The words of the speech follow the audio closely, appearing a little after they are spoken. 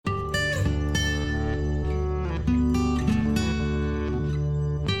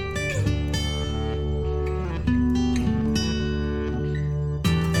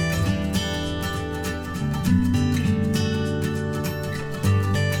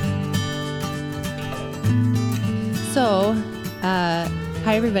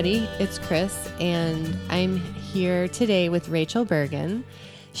Hi, everybody. It's Chris, and I'm here today with Rachel Bergen.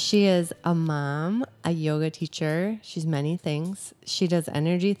 She is a mom, a yoga teacher. She's many things. She does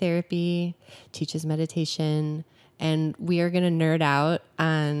energy therapy, teaches meditation, and we are going to nerd out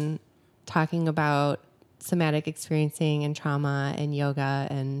on talking about somatic experiencing and trauma and yoga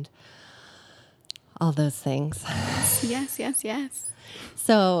and all those things. Yes.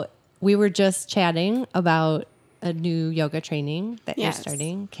 So we were just chatting about a new yoga training that you're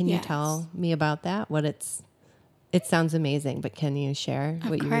starting. Can you tell me about that? It sounds amazing, but can you share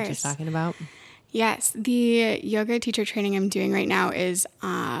what you were just talking about? Yes, the yoga teacher training I'm doing right now is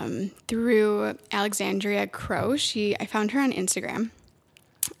through Alexandria Crow. I found her on Instagram,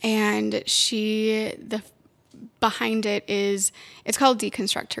 and behind it is, it's called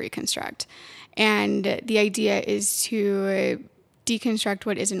Deconstruct to Reconstruct. And the idea is to deconstruct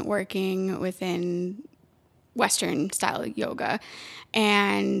what isn't working within Western style yoga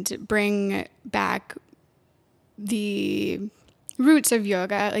and bring back the roots of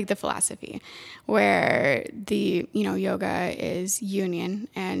yoga, like the philosophy, where yoga is union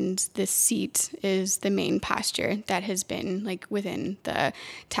and the seat is the main posture that has been like within the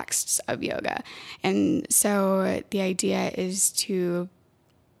texts of yoga. And so the idea is to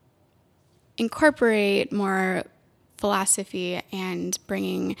incorporate more philosophy and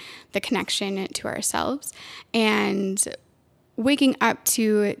bringing the connection to ourselves and waking up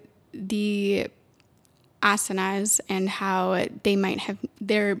to the asanas and how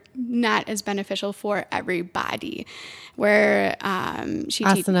they're not as beneficial for everybody. Where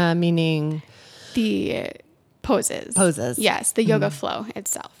asana meaning the poses. Yes, the yoga flow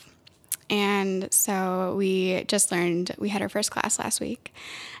itself. And so we had our first class last week,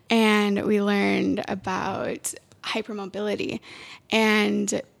 and we learned about hypermobility,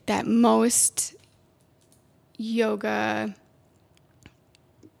 and that most yoga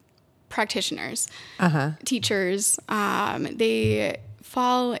practitioners, teachers, they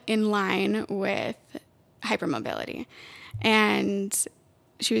fall in line with hypermobility. And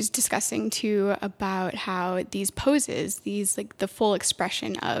she was discussing too about how these poses, like the full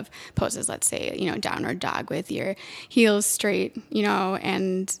expression of poses, let's say, downward dog with your heels straight,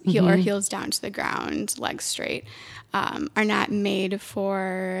 and heels down to the ground, legs straight, are not made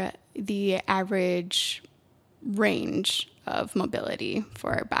for the average range of mobility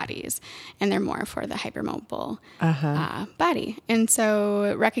for our bodies, and they're more for the hypermobile body. And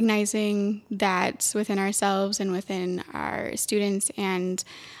so recognizing that within ourselves and within our students, and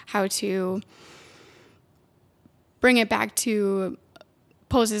how to bring it back to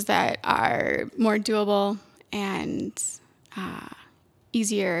poses that are more doable and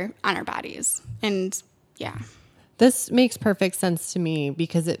easier on our bodies. And yeah. This makes perfect sense to me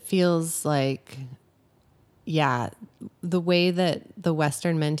because it feels like, the way that the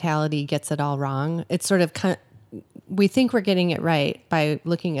Western mentality gets it all wrong. It's sort of we think we're getting it right by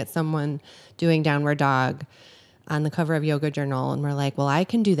looking at someone doing downward dog on the cover of Yoga Journal, and we're like, well, I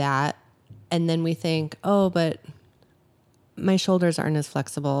can do that. And then we think, oh, but my shoulders aren't as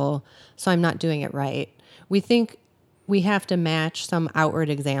flexible, so I'm not doing it right. We think we have to match some outward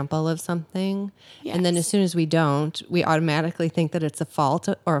example of something. Yes. And then as soon as we don't, we automatically think that it's a fault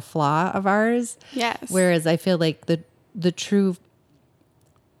or a flaw of ours. Yes. Whereas I feel like the true,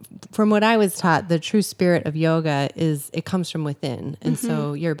 from what I was taught, the true spirit of yoga is it comes from within. And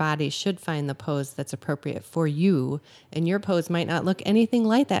so your body should find the pose that's appropriate for you. And your pose might not look anything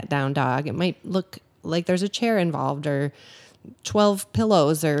like that down dog. It might look like there's a chair involved or 12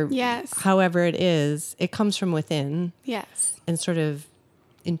 pillows or however it is. It comes from within. Yes. And sort of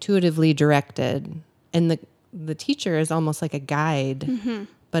intuitively directed. And the teacher is almost like a guide,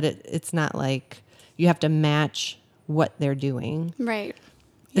 but it's not like you have to match what they're doing. Right.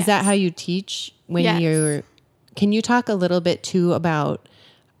 Is that how you teach when can you talk a little bit too about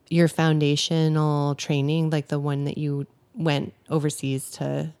your foundational training, like the one that you went overseas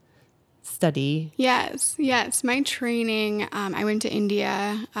to study? Yes. My training, I went to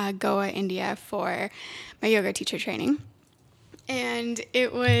India, Goa, India, for my yoga teacher training. And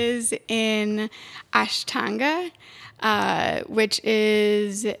it was in Ashtanga, which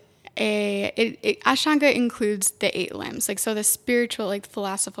is Ashtanga includes the 8 limbs. Like, so the spiritual, like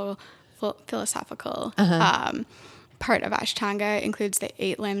philosophical part of Ashtanga includes the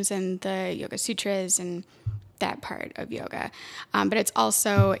 8 limbs and the Yoga Sutras and that part of yoga. But it's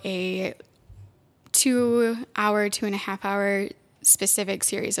also a 2.5 hour specific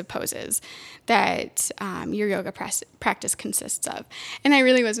series of poses that your yoga practice consists of. And I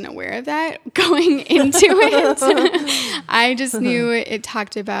really wasn't aware of that going into it. I just knew it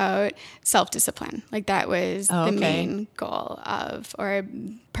talked about self-discipline. Like that was the main goal of, or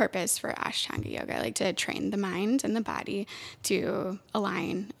purpose for Ashtanga yoga, like to train the mind and the body to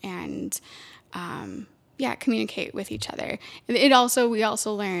align and communicate with each other. We also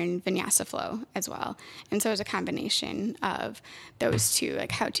learned vinyasa flow as well. And so it was a combination of those two,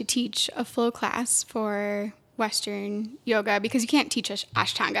 like how to teach a flow class for Western yoga, because you can't teach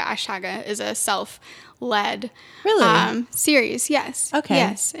Ashtanga. Ashtanga is a self-led series. Yes. Okay.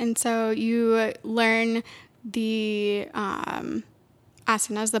 Yes. And so you learn the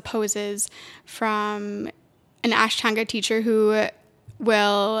asanas, the poses, from an Ashtanga teacher who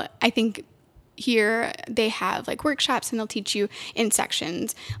will, I think, here they have like workshops, and they'll teach you in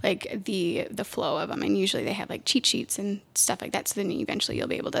sections like the flow of them, and usually they have like cheat sheets and stuff like that, so then eventually you'll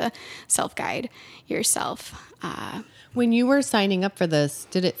be able to self-guide yourself. When you were signing up for this,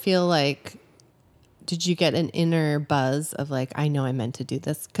 did you get an inner buzz of like, I know I meant to do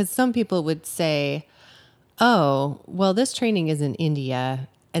this? Because some people would say, oh, well, this training is in India,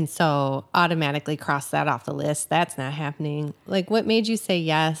 and so automatically cross that off the list. That's not happening. Like, what made you say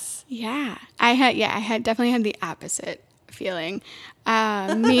yes? Yeah, I had definitely had the opposite feeling.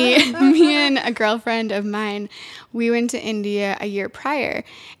 Me and a girlfriend of mine, we went to India a year prior,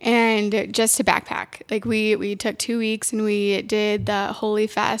 and just to backpack. Like we took 2 weeks and we did the Holi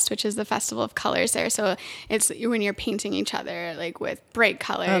Fest, which is the festival of colors there. So it's when you're painting each other like with bright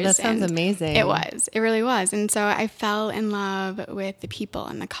colors. Oh, that sounds amazing. It really was. And so I fell in love with the people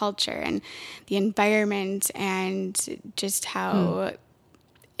and the culture and the environment, and just how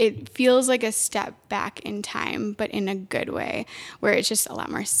it feels like a step back in time, but in a good way, where it's just a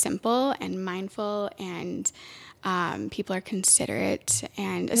lot more simple and mindful, and people are considerate,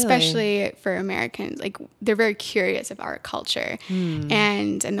 and especially for Americans, like they're very curious of our culture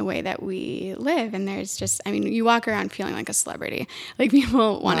and the way that we live. And there's just, I mean, you walk around feeling like a celebrity. Like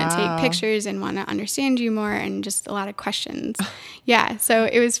people want to take pictures and want to understand you more, and just a lot of questions. Yeah. So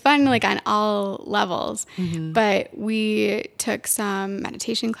it was fun, like on all levels, but we took some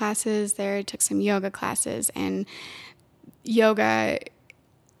meditation classes there, took some yoga classes, and yoga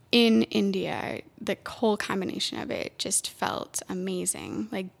in India, the whole combination of it just felt amazing,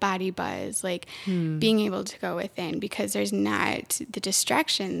 like body buzz, like being able to go within, because there's not the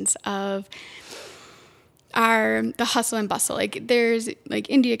distractions of the hustle and bustle. Like there's, like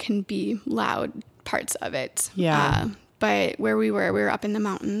India can be loud parts of it. Yeah. But where we were up in the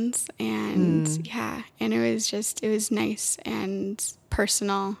mountains, and and it was nice and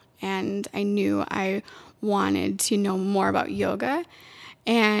personal, and I knew I wanted to know more about yoga.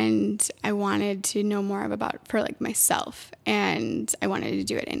 And I wanted to know more about for like myself, and I wanted to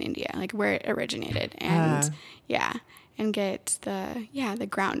do it in India, like where it originated, and and get the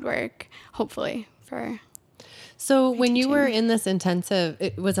groundwork, hopefully, for. So when you were in this intensive,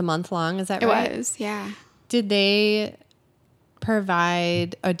 it was a month long, is that right? It was, yeah. Did they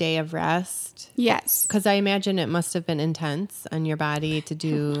provide a day of rest? Yes. Because I imagine it must have been intense on your body to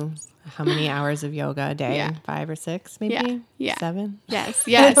do how many hours of yoga a day? 5 or 6, maybe? Yeah. 7? Yes.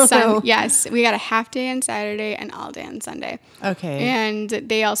 Yes. We got a half day on Saturday and all day on Sunday. Okay. And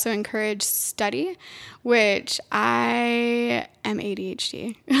they also encourage study, which I am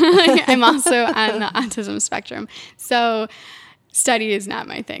ADHD. I'm also on the autism spectrum. So study is not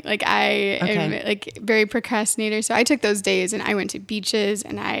my thing. Like I am like very procrastinator. So I took those days and I went to beaches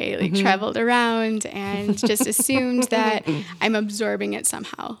and I like traveled around and just assumed that I'm absorbing it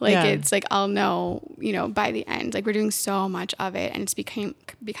somehow. Like it's like, I'll know, by the end, like we're doing so much of it, and it's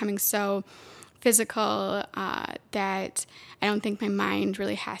becoming so physical that I don't think my mind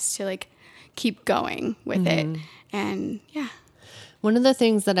really has to like keep going with it. And one of the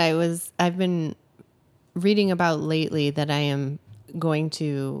things that I've been reading about lately that I am going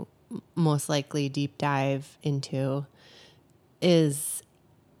to most likely deep dive into is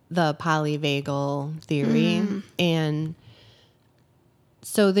the polyvagal theory. And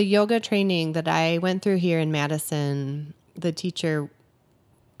so the yoga training that I went through here in Madison, the teacher,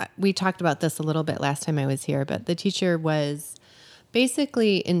 we talked about this a little bit last time I was here, but the teacher was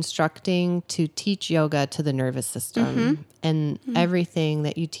basically instructing to teach yoga to the nervous system, and everything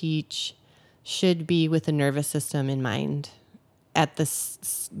that you teach should be with the nervous system in mind at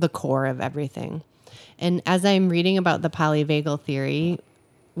the core of everything. And as I'm reading about the polyvagal theory,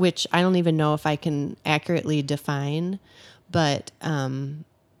 which I don't even know if I can accurately define, but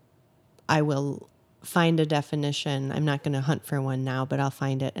I will find a definition. I'm not going to hunt for one now, but I'll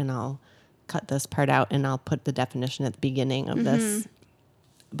find it and I'll cut this part out and I'll put the definition at the beginning of this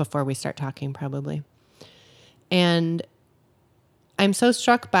before we start talking probably. And I'm so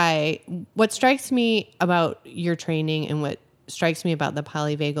struck by what strikes me about your training and what strikes me about the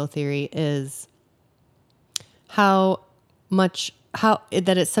polyvagal theory is how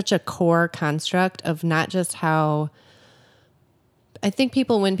that it's such a core construct of not just how I think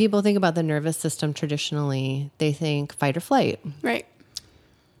when people think about the nervous system traditionally, they think fight or flight. Right.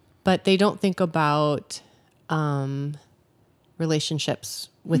 But they don't think about relationships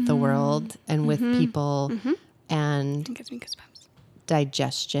with the world and with people and It gives me goosebumps.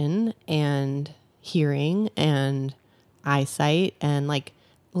 digestion and hearing and eyesight and like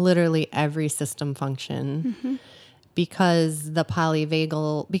literally every system function because the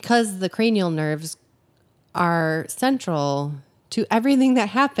cranial nerves are central to everything that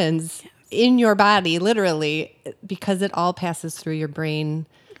happens in your body, literally, because it all passes through your brain.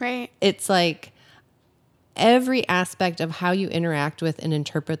 Right. It's like every aspect of how you interact with and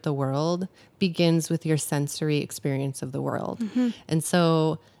interpret the world begins with your sensory experience of the world. And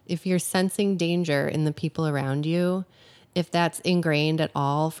so if you're sensing danger in the people around you, if that's ingrained at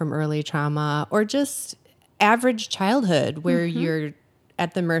all from early trauma or just average childhood where you're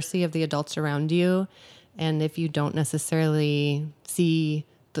at the mercy of the adults around you, and if you don't necessarily see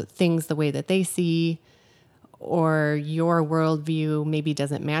the things the way that they see, or your worldview maybe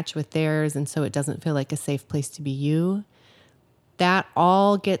doesn't match with theirs, and so it doesn't feel like a safe place to be you, that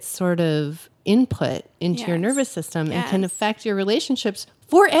all gets sort of input into your nervous system and can affect your relationships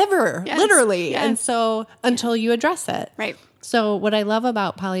forever, literally. And so until you address it. Right. So what I love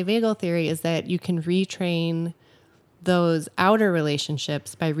about polyvagal theory is that you can retrain those outer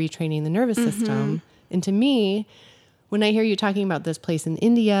relationships by retraining the nervous system. And to me, when I hear you talking about this place in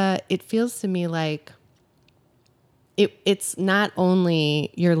India, it feels to me like it's not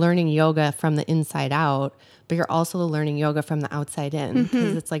only you're learning yoga from the inside out, but you're also learning yoga from the outside in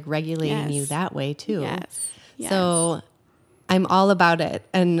because it's like regulating you that way too. Yes. So I'm all about it.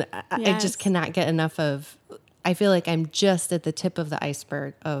 And I just cannot get enough of, I feel like I'm just at the tip of the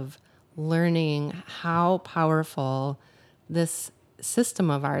iceberg of learning how powerful this system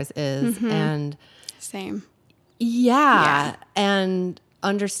of ours is. And Same. Yeah. And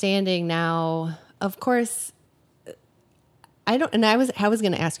understanding now, of course, I was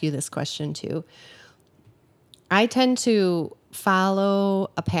going to ask you this question too. I tend to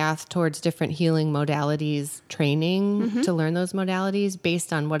follow a path towards different healing modalities training to learn those modalities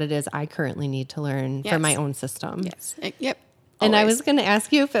based on what it is I currently need to learn for my own system. Yes. Yep. And I was going to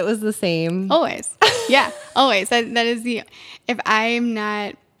ask you if it was the same. Always. Yeah. Always. That is if I'm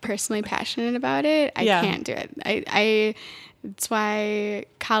not personally passionate about it, I can't do it. That's why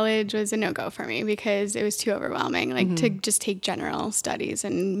college was a no-go for me because it was too overwhelming, like to just take general studies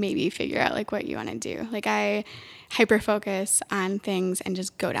and maybe figure out like what you want to do. Like I hyper-focus on things and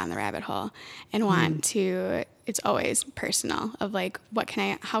just go down the rabbit hole and want to, it's always personal of like,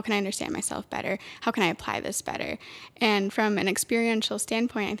 how can I understand myself better? How can I apply this better? And from an experiential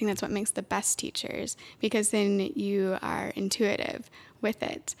standpoint, I think that's what makes the best teachers because then you are intuitive with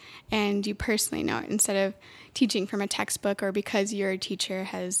it and you personally know it instead of teaching from a textbook or because your teacher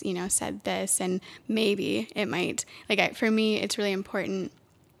has, said this and maybe it might, for me, it's really important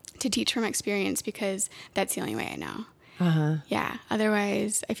to teach from experience because that's the only way I know. Yeah.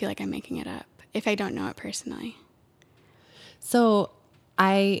 Otherwise I feel like I'm making it up if I don't know it personally. So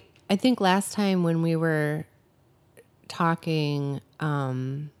I think last time when we were talking,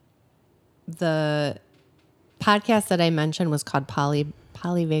 the podcast that I mentioned was called Polyvagal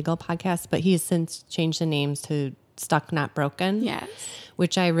Podcast, but he's since changed the names to Stuck Not Broken. Yes.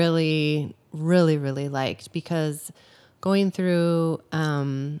 Which I really, really, really liked because going through,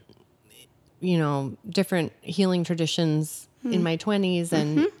 different healing traditions in my 20s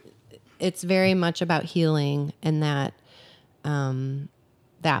and it's very much about healing and that,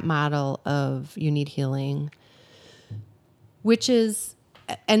 that model of you need healing, which is,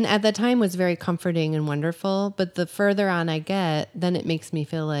 and at the time was very comforting and wonderful. But the further on I get, then it makes me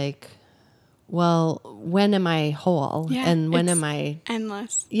feel like, well, when am I whole? Yeah, and when am I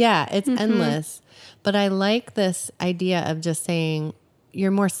endless? Yeah, it's endless. But I like this idea of just saying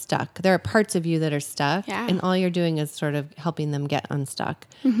you're more stuck. There are parts of you that are stuck, and all you're doing is sort of helping them get unstuck.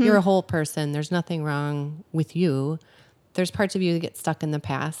 You're a whole person. There's nothing wrong with you. There's parts of you that get stuck in the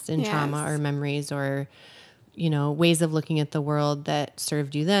past in trauma or memories or ways of looking at the world that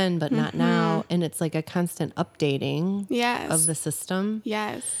served you then, but not now. And it's like a constant updating of the system.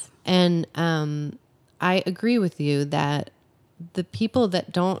 Yes. And I agree with you that the people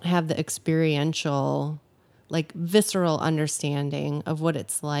that don't have the experiential, like visceral understanding of what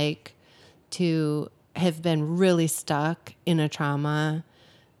it's like to have been really stuck in a trauma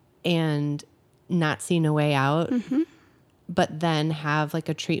and not seen a way out, but then have like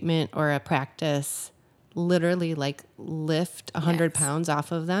a treatment or a practice literally like lift 100 pounds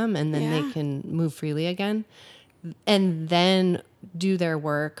off of them, and then they can move freely again, and then do their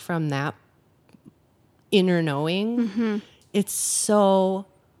work from that inner knowing. It's so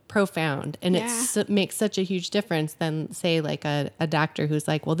profound, and it makes such a huge difference than say like a doctor who's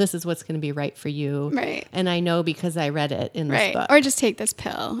like, well, this is what's going to be right for you, right? And I know because I read it in this book, or just take this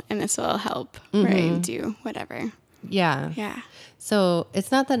pill and this will help, right? Do whatever. Yeah. So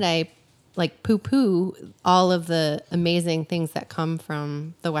it's not that I like poo-poo all of the amazing things that come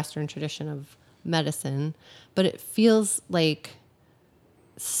from the Western tradition of medicine, but it feels like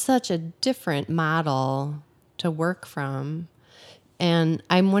such a different model to work from. And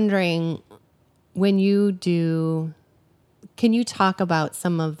I'm wondering, when you do, can you talk about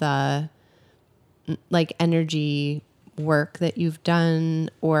some of the like energy work that you've done,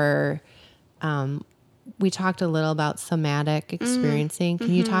 or we talked a little about somatic experiencing.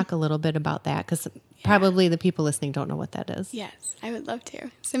 Can you talk a little bit about that? Because probably the people listening don't know what that is. Yes, I would love to.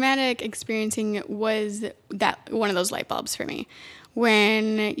 Somatic experiencing was that one of those light bulbs for me.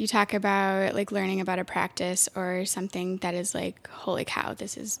 When you talk about like learning about a practice or something that is like, holy cow,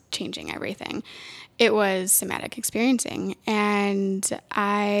 this is changing everything. It was somatic experiencing. And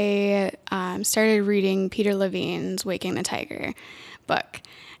I started reading Peter Levine's Waking the Tiger book.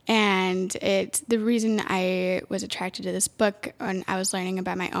 And the reason I was attracted to this book when I was learning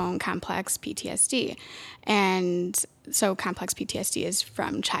about my own complex PTSD. And so complex PTSD is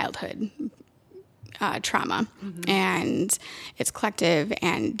from childhood trauma, and it's collective.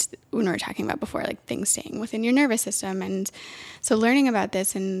 And when we were talking about before, like things staying within your nervous system. And so learning about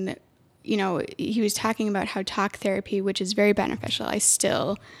this, and, you know, he was talking about how talk therapy, which is very beneficial. I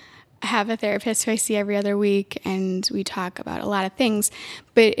still have a therapist who I see every other week, and we talk about a lot of things,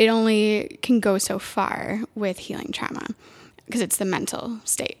 but it only can go so far with healing trauma because it's the mental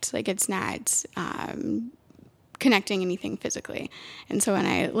state. Like it's not connecting anything physically. And so when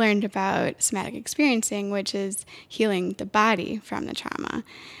I learned about somatic experiencing, which is healing the body from the trauma,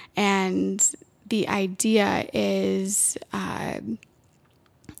 and the idea is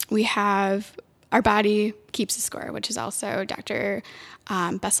we have our body keeps a score, which is also Dr.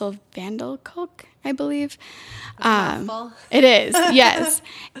 Bessel van der Kolk, I believe. It is, yes.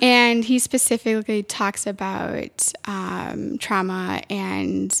 And he specifically talks about trauma,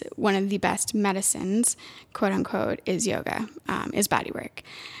 and one of the best medicines, quote unquote, is yoga, is body work.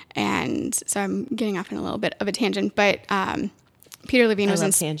 And so I'm getting off on a little bit of a tangent, but Peter Levine was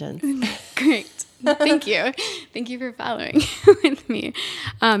in tangents. Great. Thank you. Thank you for following with me.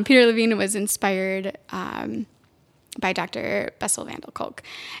 Peter Levine was inspired by Dr. Bessel van der Kolk,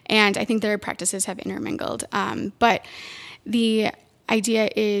 and I think their practices have intermingled. But the idea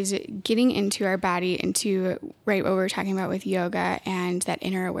is getting into our body, into right what we're talking about with yoga, and that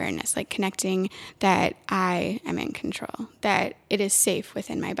inner awareness, like connecting that I am in control, that it is safe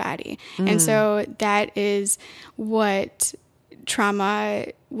within my body. And so that is what trauma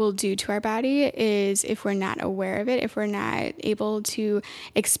will do to our body, is if we're not aware of it, if we're not able to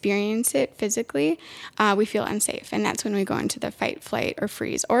experience it physically, we feel unsafe. And that's when we go into the fight, flight, or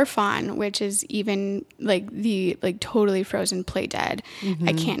freeze, or fawn, which is even like the totally frozen, play dead,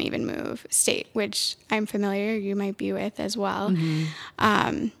 I can't even move state, which I'm familiar, you might be with as well.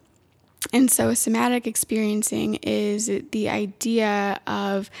 And so somatic experiencing is the idea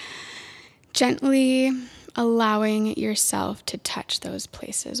of gently allowing yourself to touch those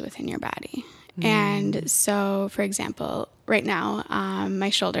places within your body. And so, for example, right now, my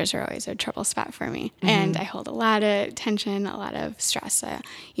shoulders are always a trouble spot for me. And I hold a lot of tension, a lot of stress,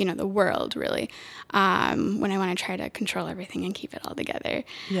 the world, really. When I want to try to control everything and keep it all together,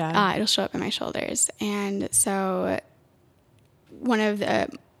 it'll show up in my shoulders. And so one of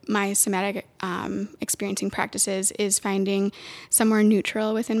my somatic experiencing practices is finding somewhere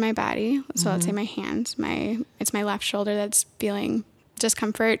neutral within my body. So let's say my hand, it's my left shoulder that's feeling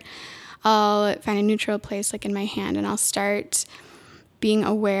discomfort. I'll find a neutral place like in my hand, and I'll start being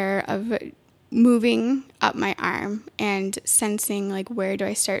aware of moving up my arm and sensing like, where do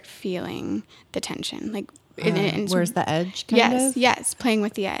I start feeling the tension? Like, where's the edge? Yes, playing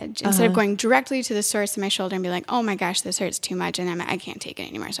with the edge instead of going directly to the source of my shoulder and be like, oh my gosh, this hurts too much, and I can't take it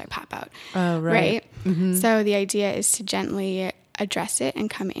anymore, so I pop out. Oh, right. So the idea is to gently address it and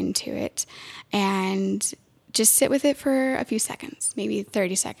come into it, and just sit with it for a few seconds, maybe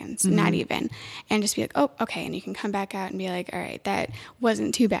 30 seconds, not even, and just be like, oh, okay. And you can come back out and be like, all right, that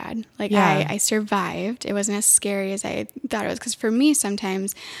wasn't too bad. Like I survived. It wasn't as scary as I thought it was. Because for me,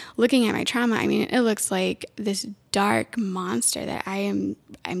 sometimes looking at my trauma, I mean, it looks like this dark monster that I'm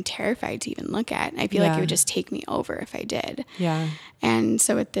terrified to even look at. I feel like it would just take me over if I did. Yeah. And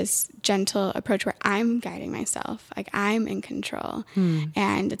so with this gentle approach where I'm guiding myself, like I'm in control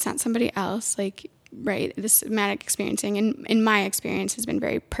and it's not somebody else, like, right, the somatic experiencing, in my experience, has been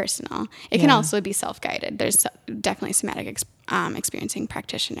very personal. It can also be self-guided. There's definitely somatic experiencing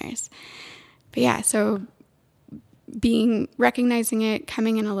practitioners. But yeah, so recognizing it,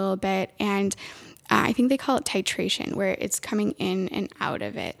 coming in a little bit, and I think they call it titration, where it's coming in and out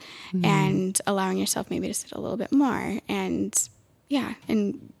of it and allowing yourself maybe to sit a little bit more. And yeah,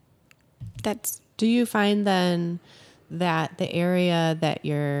 and that's... Do you find then that the area that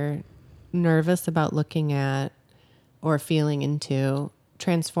you're nervous about looking at or feeling into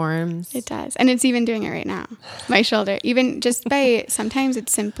transforms? It does. And it's even doing it right now. My shoulder, even just by, sometimes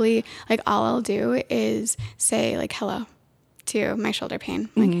it's simply like, all I'll do is say like, hello to my shoulder pain.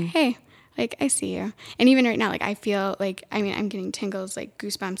 Like, hey, like, I see you. And even right now, like, I feel like, I mean, I'm getting tingles, like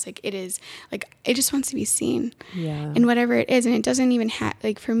goosebumps. Like, it is like, it just wants to be seen. Yeah. And whatever it is. And it doesn't even have,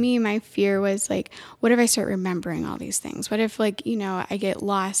 like, for me, my fear was like, what if I start remembering all these things? What if, like, you know, I get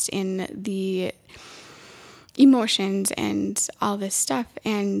lost in the emotions and all this stuff?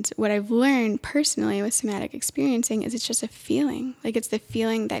 And what I've learned personally with somatic experiencing is it's just a feeling. Like, it's the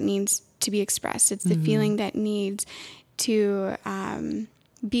feeling that needs to be expressed. It's the feeling that needs to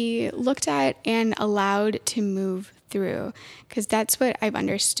be looked at and allowed to move through. Because that's what I've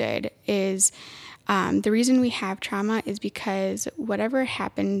understood is the reason we have trauma is because whatever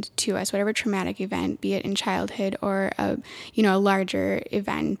happened to us, whatever traumatic event, be it in childhood or a larger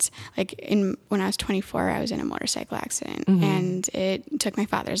event, like when I was 24, I was in a motorcycle accident and it took my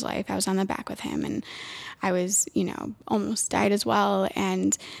father's life. I was on the back with him and I was, almost died as well.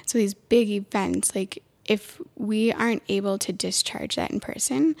 And so these big events, like, if we aren't able to discharge that in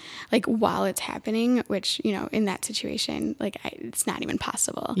person, like while it's happening, which, in that situation, like it's not even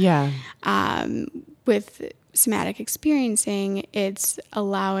possible. Yeah. With somatic experiencing, it's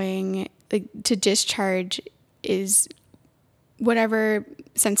allowing to discharge is whatever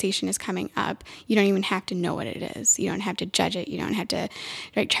sensation is coming up. You don't even have to know what it is. You don't have to judge it. You don't have to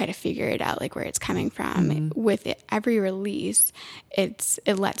try to figure it out, like where it's coming from. With every release, it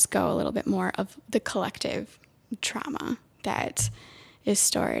lets go a little bit more of the collective trauma that is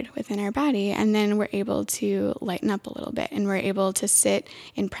stored within our body. And then we're able to lighten up a little bit and we're able to sit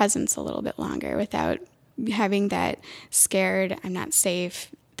in presence a little bit longer without having that scared, I'm not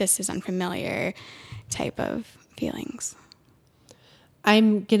safe, this is unfamiliar type of feelings.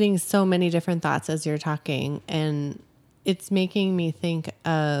 I'm getting so many different thoughts as you're talking, and it's making me think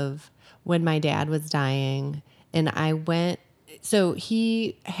of when my dad was dying and so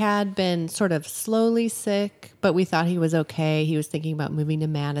he had been sort of slowly sick, but we thought he was okay. He was thinking about moving to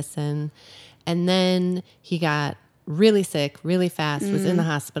Madison, and then he got really sick really fast, was in the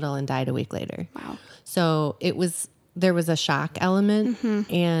hospital and died a week later. Wow. So there was a shock element.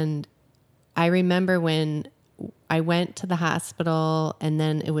 And I remember when I went to the hospital and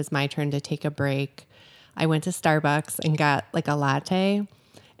then it was my turn to take a break. I went to Starbucks and got like a latte,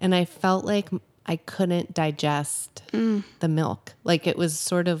 and I felt like I couldn't digest the milk. Like it was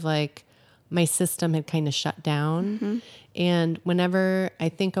sort of like my system had kind of shut down. And whenever I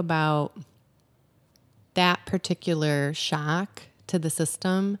think about that particular shock to the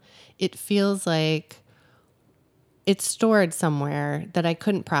system, it feels like it's stored somewhere that I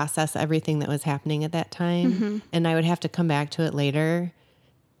couldn't process everything that was happening at that time. And I would have to come back to it later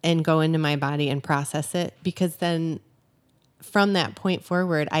and go into my body and process it, because then from that point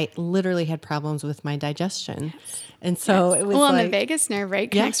forward, I literally had problems with my digestion. And so it was and the vagus nerve, right,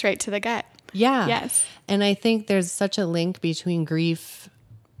 connects right to the gut. Yeah. Yes. And I think there's such a link between grief.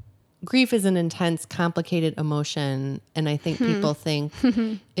 Grief is an intense, complicated emotion. And I think people think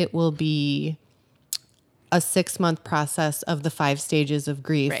it will be a 6-month process of the 5 stages of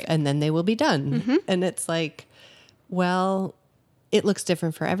grief, and then they will be done. And it's like, well, it looks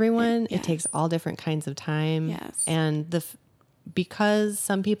different for everyone. It takes all different kinds of time. Yes. And because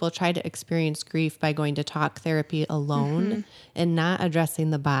some people try to experience grief by going to talk therapy alone and not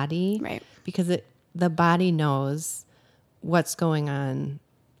addressing the body, right? Because the body knows what's going on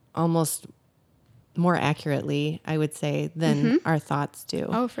almost more accurately, I would say, than our thoughts do.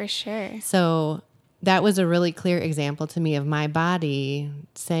 Oh, for sure. So that was a really clear example to me of my body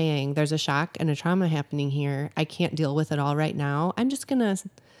saying, there's a shock and a trauma happening here. I can't deal with it all right now. I'm just going to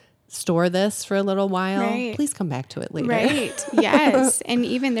store this for a little while, Right. please come back to it later. Right. Yes. And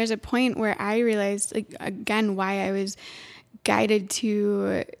even there's a point where I realized, like, again, why I was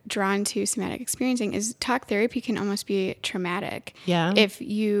drawn to somatic experiencing is talk therapy can almost be traumatic. Yeah. If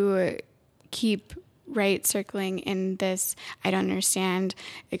you keep circling in this, I don't understand,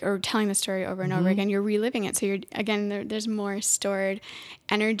 like, or telling the story over and over again, you're reliving it. So there's more stored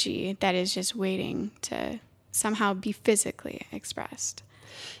energy that is just waiting to somehow be physically expressed.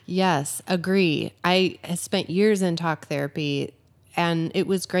 Yes, agree. I spent years in talk therapy, and it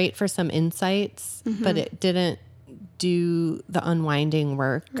was great for some insights, but it didn't do the unwinding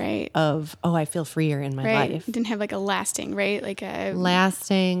work of, I feel freer in my life. It didn't have like a lasting, like a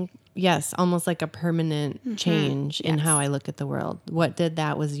lasting, yes, almost like a permanent change in how I look at the world. What did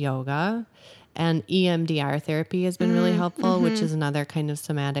that was yoga. And EMDR therapy has been really helpful, which is another kind of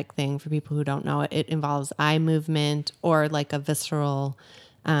somatic thing for people who don't know it. It involves eye movement or like a visceral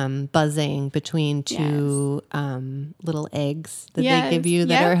buzzing between two little eggs that they give you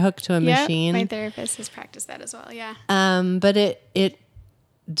that are hooked to a machine. My therapist has practiced that as well. Yeah. But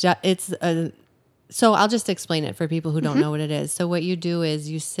it's so I'll just explain it for people who don't know what it is. So what you do is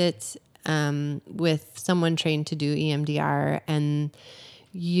you sit with someone trained to do EMDR, and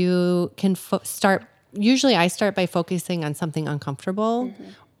you can start. Usually I start by focusing on something uncomfortable,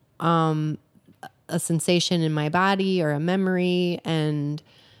 a sensation in my body or a memory, and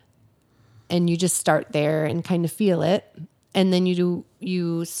you just start there and kind of feel it. And then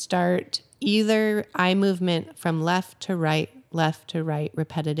you start either eye movement from left to right,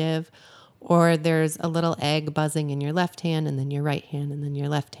 repetitive, or there's a little egg buzzing in your left hand and then your right hand and then your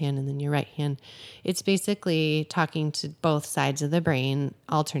left hand and then your right hand. It's basically talking to both sides of the brain,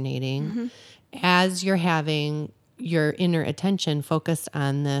 alternating as you're having your inner attention focused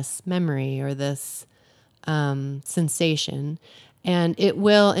on this memory or this sensation. And it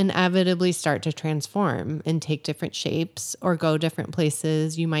will inevitably start to transform and take different shapes or go different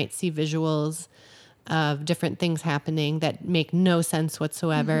places. You might see visuals of different things happening that make no sense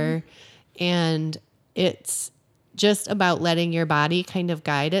whatsoever. And it's just about letting your body kind of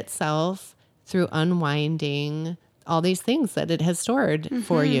guide itself through unwinding all these things that it has stored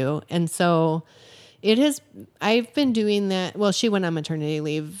for you. And so I've been doing that. Well, she went on maternity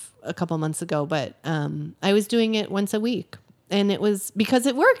leave a couple months ago, but I was doing it once a week, and it was because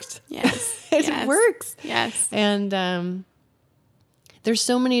it worked. Yes. It works. Yes. And there's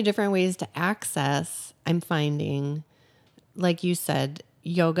so many different ways to access. I'm finding, like you said,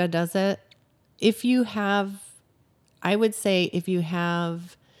 yoga does it. I would say if you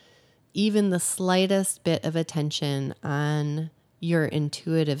have even the slightest bit of attention on your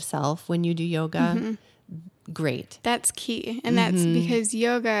intuitive self when you do yoga, great. That's key. And that's because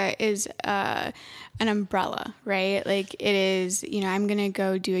yoga is an umbrella, right? Like it is, I'm going to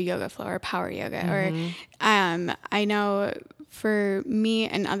go do a yoga flow or power yoga. Or I know for me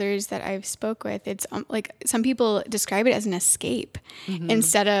and others that I've spoke with, it's like some people describe it as an escape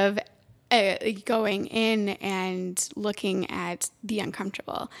instead of going in and looking at the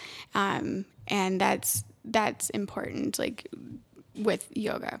uncomfortable. And that's important, like with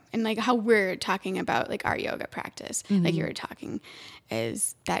yoga and like how we're talking about like our yoga practice, like you were talking,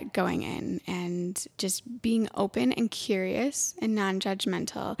 is that going in and just being open and curious and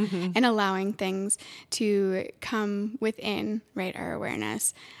non-judgmental and allowing things to come within, right, our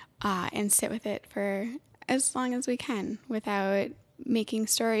awareness, and sit with it for as long as we can without making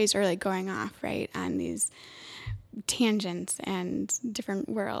stories or like going off, right, on these tangents and different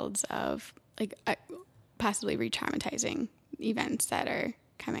worlds of like possibly re-traumatizing events that are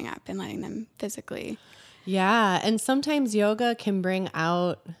coming up and letting them physically. Yeah. And sometimes yoga can bring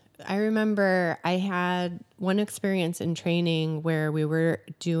out, I remember I had one experience in training where we were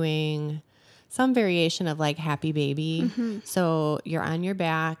doing some variation of like Happy Baby. So you're on your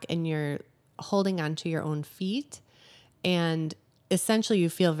back and you're holding onto your own feet, and essentially you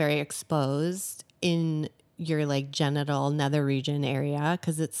feel very exposed in your like genital nether region area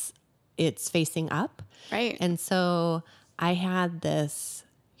because it's facing up. Right. And so I had this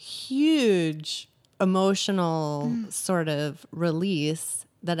huge emotional sort of release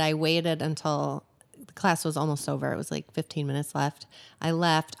that I waited until the class was almost over. It was like 15 minutes left. I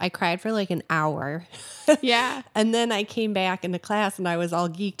left. I cried for like an hour. Yeah. And then I came back into class and I was all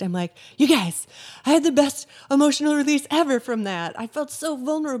geeked. I'm like, you guys, I had the best emotional release ever from that. I felt so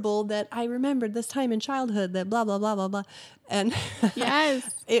vulnerable that I remembered this time in childhood that blah, blah, blah, blah, blah. And yes,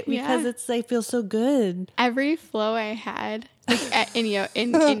 because I feel so good. Every flow I had like in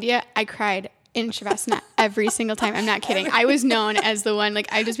India, I cried in Shavasana every single time. I'm not kidding. I was known as the one, like,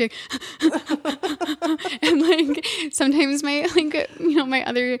 I just be like, and like sometimes my, like, you know, my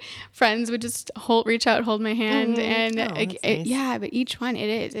other friends would just reach out, hold my hand. And that's nice. yeah, but each one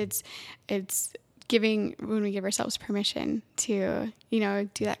it's giving, when we give ourselves permission to, you know,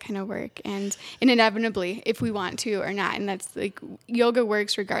 do that kind of work, and inevitably, if we want to or not. And that's like, yoga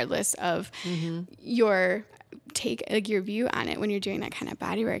works regardless of your take, like your view on it. When you're doing that kind of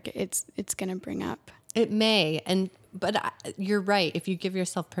body work, it's going to bring up. It may. But you're right. If you give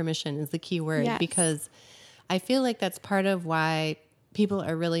yourself permission is the key word, Yes. because I feel like that's part of why people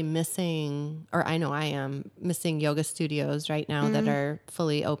are really missing, or I know I am missing, yoga studios right now that are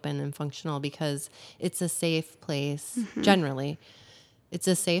fully open and functional, because it's a safe place. Generally, it's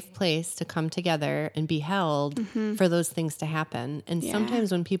a safe place to come together and be held for those things to happen. And sometimes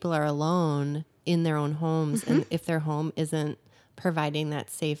when people are alone in their own homes, and if their home isn't providing that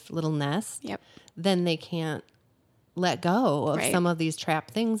safe little nest, then they can't let go of some of these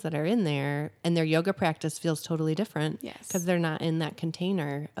trapped things that are in there, and their yoga practice feels totally different because they're not in that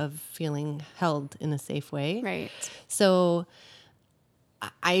container of feeling held in a safe way. Right. So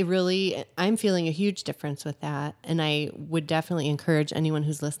I'm feeling a huge difference with that. And I would definitely encourage anyone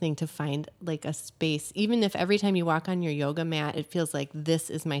who's listening to find like a space, even if every time you walk on your yoga mat, it feels like this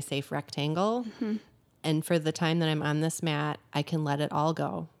is my safe rectangle. And for the time that I'm on this mat, I can let it all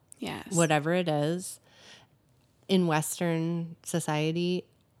go. Yes. Whatever it is. In Western society,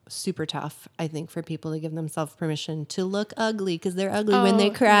 super tough, I think, for people to give themselves permission to look ugly because they're ugly when they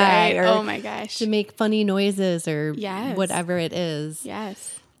cry, or oh my gosh, to make funny noises, or whatever it is.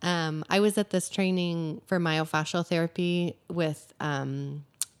 Yes. I was at this training for myofascial therapy with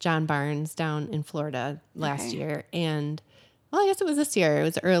John Barnes down in Florida last year. And, well, I guess it was this year. It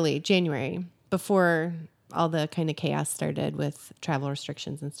was early January, before all the kind of chaos started with travel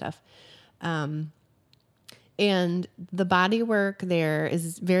restrictions and stuff. And the body work there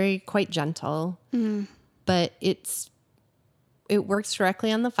is quite gentle, but it works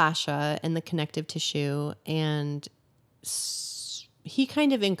directly on the fascia and the connective tissue. And he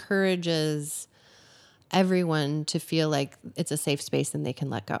kind of encourages everyone to feel like it's a safe space and they can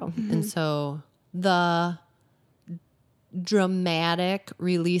let go. And so the dramatic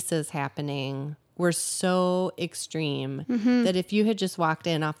releases happening were so extreme that if you had just walked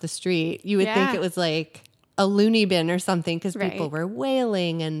in off the street, you would think it was like a loony bin or something, because people were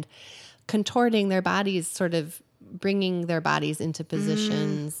wailing and contorting their bodies, sort of bringing their bodies into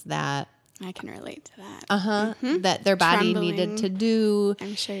positions that I can relate to that. that their body needed to do.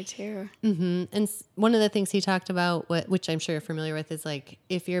 I'm sure too. And one of the things he talked about, which I'm sure you're familiar with, is like,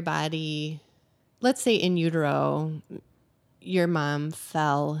 if your body, let's say in utero, your mom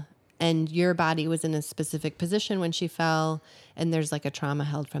fell and your body was in a specific position when she fell, and there's like a trauma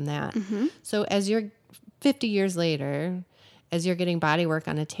held from that. So as you're 50 years later, as you're getting body work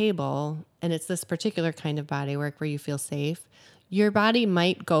on a table, and it's this particular kind of body work where you feel safe, your body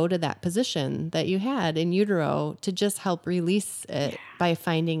might go to that position that you had in utero to just help release it by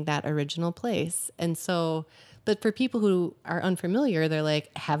finding that original place. And so, but for people who are unfamiliar, they're like,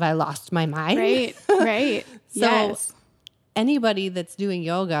 have I lost my mind? Right. So anybody that's doing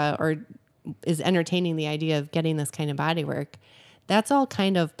yoga or is entertaining the idea of getting this kind of body work, that's all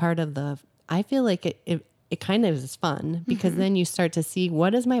kind of part of I feel like it kind of is fun, because then you start to see,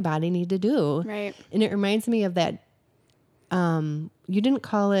 what does my body need to do? Right. And it reminds me of that, you didn't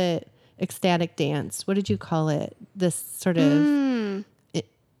call it ecstatic dance. What did you call it? This sort of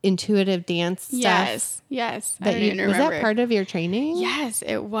intuitive dance stuff? Yes. I don't even remember. Was that part of your training? Yes,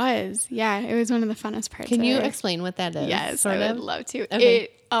 it was. Yeah, it was one of the funnest parts. Can you explain what that is? Yes, I would love to. Okay.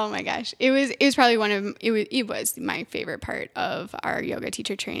 Oh my gosh. It was probably it was my favorite part of our yoga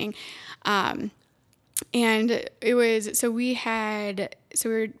teacher training. And it was, so we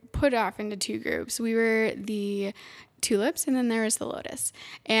were put off into two groups. We were the tulips, and then there was the lotus.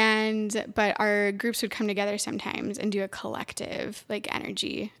 But our groups would come together sometimes and do a collective, like,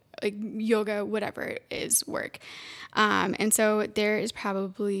 energy, like yoga, whatever it is, work. And so there is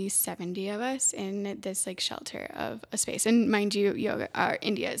probably 70 of us in this like shelter of a space. And mind you,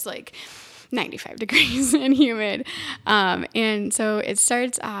 India is like 95 degrees and humid. And so it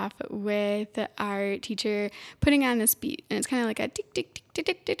starts off with our teacher putting on this beat, and it's kind of like a tick, tick, tick,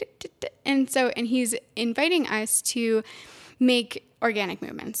 tick, tick, tick, tick, tick, tick. And he's inviting us to make organic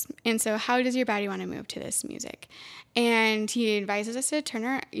movements. And so how does your body want to move to this music? And he advises us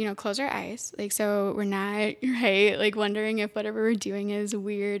to close our eyes. Like, so we're not, right, like wondering if whatever we're doing is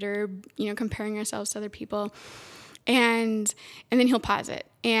weird, or, comparing ourselves to other people. And then he'll pause it.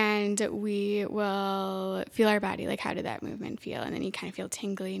 And we will feel our body, like how did that movement feel? And then you kind of feel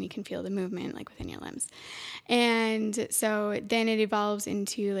tingly and you can feel the movement like within your limbs. And so then it evolves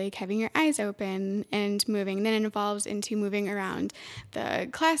into like having your eyes open and moving. Then it evolves into moving around the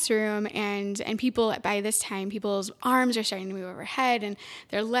classroom and people by this time, people's arms are starting to move overhead and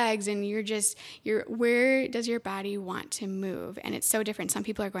their legs, and where does your body want to move? And it's so different. Some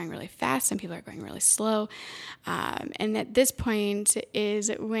people are going really fast, some people are going really slow. And at this point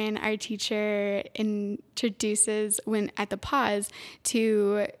is when our teacher introduces, when at the pause,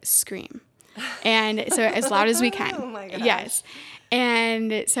 to scream. And so as loud as we can. Oh my gosh. Yes.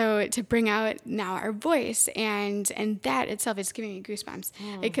 And so to bring out now our voice, and that itself is giving me goosebumps.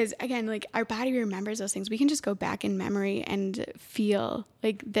 Because again, like our body remembers those things. We can just go back in memory and feel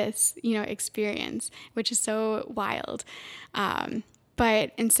like this, experience, which is so wild.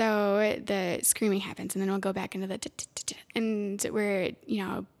 And so the screaming happens, and then we'll go back into the and we're,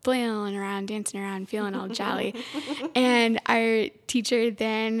 flailing around, dancing around, feeling all jolly. And our teacher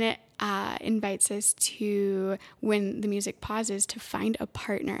then invites us to, when the music pauses, to find a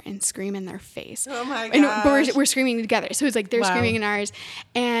partner and scream in their face. Oh my gosh. But we're screaming together. So it's like they're screaming in ours.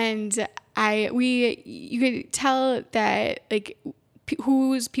 And you could tell that like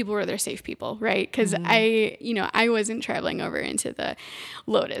whose people were their safe people, right? Because I wasn't traveling over into the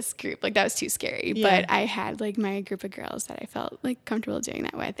Lotus group. Like that was too scary. Yeah. But I had like my group of girls that I felt like comfortable doing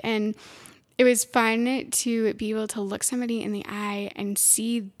that with. And it was fun to be able to look somebody in the eye and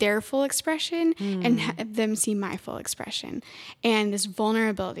see their full expression and have them see my full expression. And this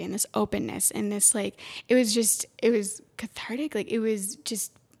vulnerability and this openness and this it was cathartic. Like it was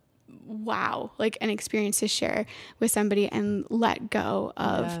just wow, like an experience to share with somebody and let go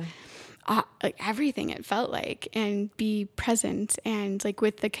of everything it felt like, and be present and like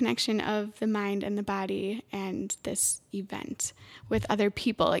with the connection of the mind and the body and this event with other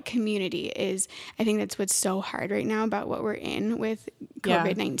people. Like community is, I think that's what's so hard right now about what we're in with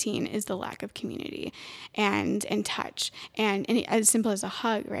COVID-19 is the lack of community and touch and as simple as a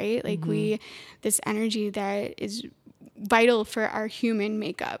hug, right? Like this energy that is vital for our human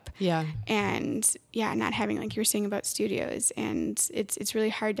makeup. Yeah. And not having, like you were saying about studios, and it's really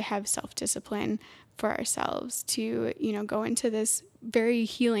hard to have self-discipline for ourselves to, go into this very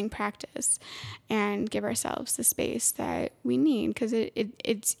healing practice and give ourselves the space that we need, because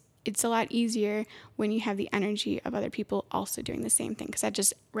it's a lot easier when you have the energy of other people also doing the same thing, because that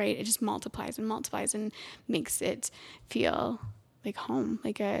just, right, it just multiplies and makes it feel like home,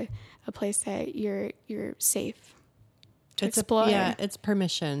 like a place that you're safe to explore. It's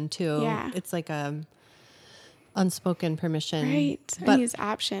permission too. Yeah. It's like a unspoken permission. Right. But use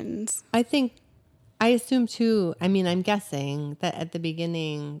options. I assume too, I'm guessing that at the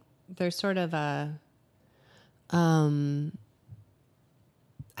beginning there's sort of a,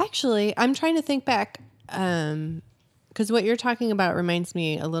 actually, I'm trying to think back, because what you're talking about reminds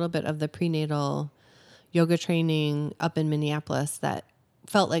me a little bit of the prenatal yoga training up in Minneapolis that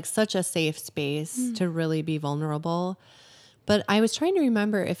felt like such a safe space to really be vulnerable. But I was trying to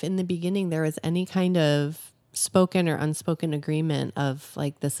remember if in the beginning there was any kind of spoken or unspoken agreement of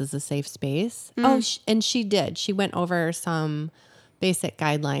like, this is a safe space. And she did. She went over some basic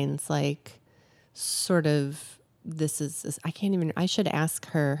guidelines, like sort of, I should ask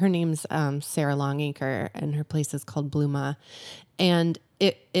her. Her name's Sarah Longacre, and her place is called Bluma. And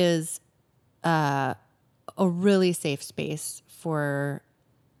it is a really safe space for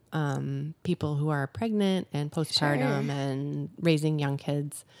people who are pregnant and postpartum and raising young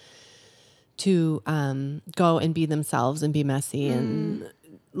kids to go and be themselves and be messy and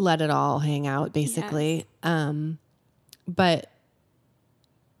let it all hang out, basically. Yes. But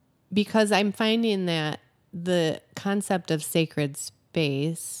because I'm finding that the concept of sacred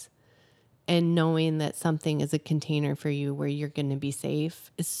space and knowing that something is a container for you where you're going to be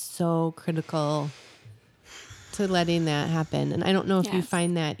safe is so critical to letting that happen. And I don't know if you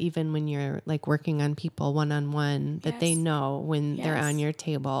find that even when you're like working on people one-on-one, that they know when they're on your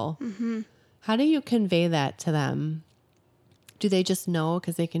table. Mm-hmm. How do you convey that to them? Do they just know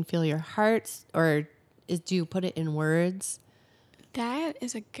because they can feel your heart, or do you put it in words? That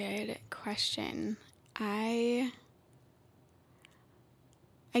is a good question. I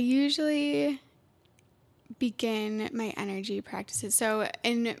usually begin my energy practices. So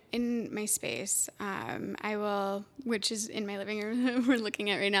in my space, I will, which is in my living room we're looking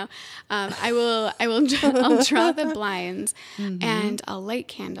at right now. I'll draw the blinds and I'll light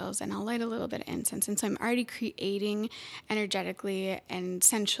candles and I'll light a little bit of incense. And so I'm already creating energetically and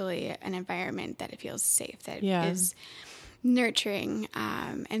sensually an environment that it feels safe, that is nurturing.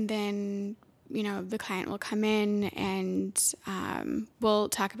 And then the client will come in and we'll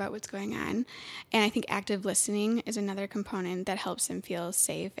talk about what's going on. And I think active listening is another component that helps them feel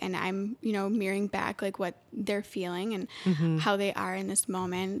safe. And I'm, mirroring back like what they're feeling and how they are in this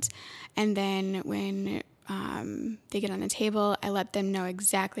moment. And then when they get on the table, I let them know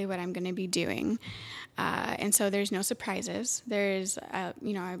exactly what I'm going to be doing. And so there's no surprises. There's,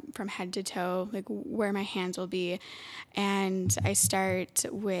 from head to toe, like where my hands will be. And I start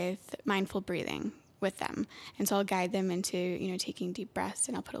with mindful breathing with them. And so I'll guide them into, taking deep breaths,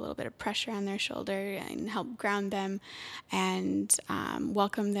 and I'll put a little bit of pressure on their shoulder and help ground them and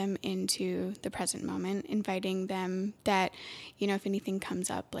welcome them into the present moment, inviting them that, if anything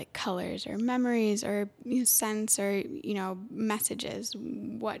comes up like colors or memories or scents or, messages,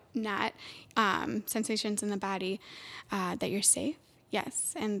 whatnot, sensations in the body, that you're safe.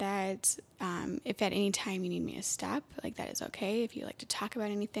 Yes, and that if at any time you need me to stop, like that is okay. If you like to talk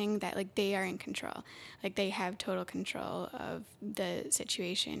about anything, that like they are in control. Like they have total control of the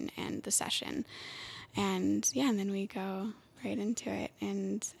situation and the session. And and then we go right into it.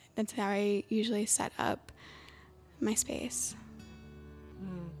 And that's how I usually set up my space.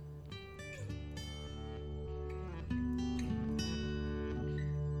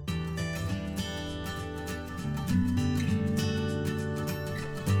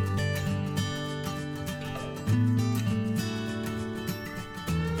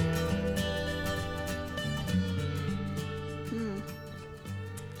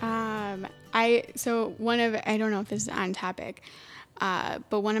 I don't know if this is on topic,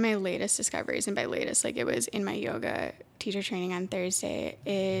 but one of my latest discoveries, and by latest, like it was in my yoga teacher training on Thursday,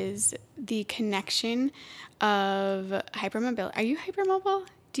 is the connection of hypermobility. Are you hypermobile?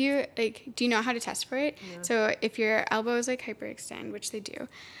 Do you know how to test for it? Yeah. So if your elbows like hyperextend, which they do,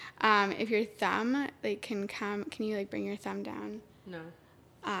 if your thumb like can you like bring your thumb down? No.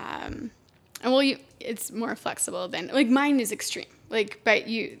 It's more flexible than like mine is extreme. Like, but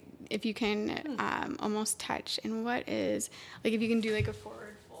if you can almost touch, and what is like if you can do like a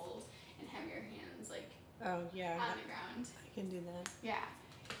forward fold and have your hands like on the ground. I can do that. Yeah,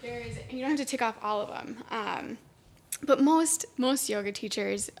 and you don't have to tick off all of them. But most yoga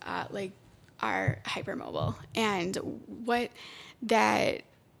teachers are hypermobile, and what that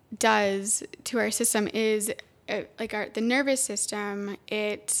does to our system is the nervous system.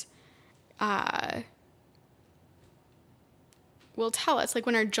 It will tell us like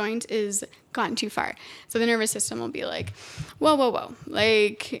when our joint is gone too far. So the nervous system will be like, whoa,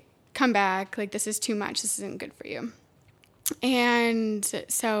 like come back, like this is too much, this isn't good for you. And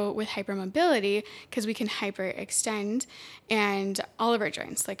so with hypermobility, because we can hyperextend and all of our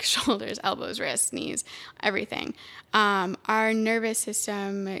joints, like shoulders, elbows, wrists, knees, everything, our nervous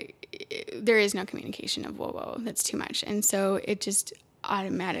system, there is no communication of whoa, that's too much. And so it just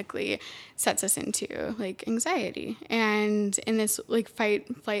automatically sets us into like anxiety and in this like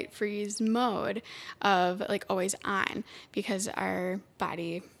fight, flight, freeze mode of like always on, because our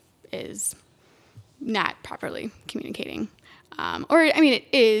body is not properly communicating. It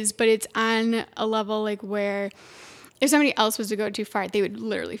is, but it's on a level like where if somebody else was to go too far, they would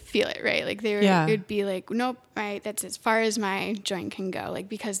literally feel it, right? Like it would be like, nope, right, that's as far as my joint can go, like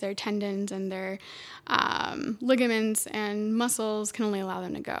because their tendons and their ligaments and muscles can only allow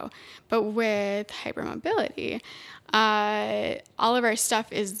them to go. But with hypermobility, all of our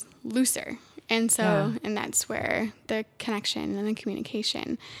stuff is looser. And so, and that's where the connection and the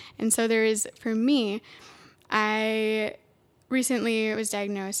communication. And so for me, I recently was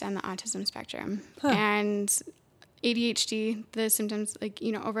diagnosed on the autism spectrum, and ADHD, the symptoms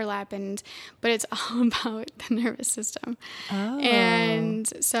overlap, but it's all about the nervous system. Oh.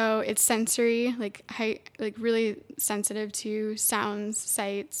 And so it's sensory, like really sensitive to sounds,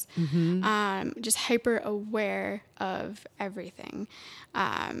 sights, just hyper aware of everything.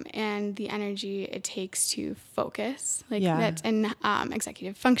 And the energy it takes to focus, and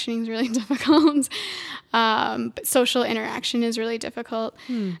executive functioning is really difficult. But social interaction is really difficult.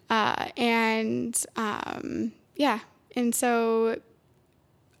 And so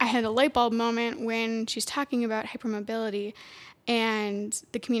I had a light bulb moment when she's talking about hypermobility and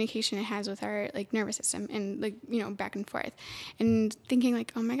the communication it has with our nervous system and back and forth, and thinking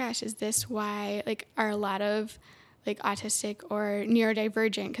oh my gosh, is this why are a lot of autistic or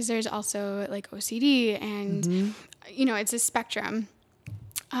neurodivergent, because there's also OCD and it's a spectrum.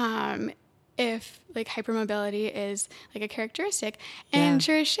 If hypermobility is a characteristic, and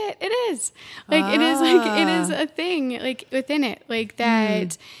sure as shit it is, it is a thing within it,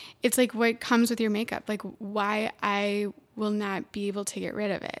 that it's what comes with your makeup, why I will not be able to get rid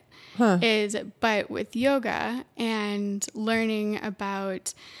of it but with yoga and learning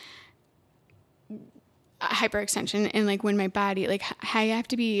about hyperextension, and like when my body, like I have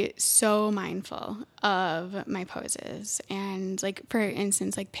to be so mindful of my poses. And like, for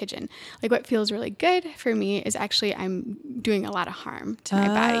instance, like pigeon, like what feels really good for me is actually I'm doing a lot of harm to my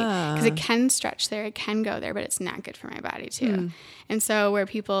body, because it can stretch there, it can go there, but it's not good for my body too. And so where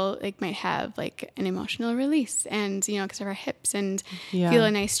people like might have like an emotional release and, you know, because of our hips and feel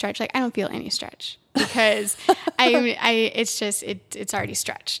a nice stretch, like I don't feel any stretch because it's already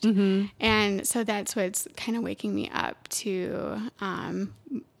stretched. And so that's what's kind of waking me up to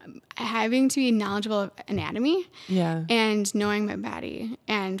having to be knowledgeable of anatomy and knowing my body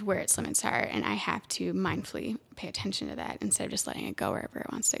and where its limits are. And I have to mindfully pay attention to that instead of just letting it go wherever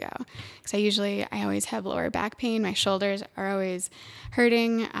it wants to go. Because I always have lower back pain. My shoulders are always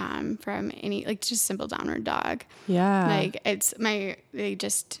hurting from any, like just simple downward dog. Like they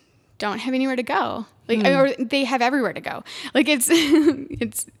just don't have anywhere to go. Like, or they have everywhere to go. Like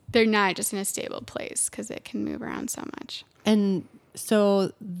they're not just in a stable place because it can move around so much. And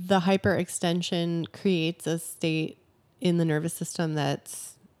so the hyperextension creates a state in the nervous system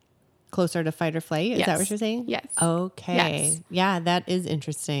that's closer to fight or flight. Is that what you're saying? Yes. Okay. Yes. Yeah, that is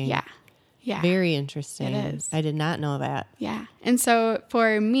interesting. Yeah. Very interesting. It is. I did not know that. Yeah. And so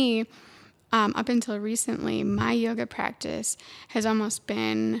for me, up until recently, my yoga practice has almost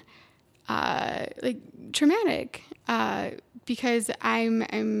been like traumatic, because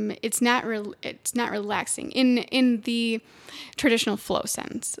it's not relaxing in the traditional flow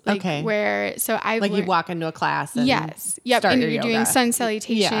sense. Like where, so you walk into a class and and you're doing sun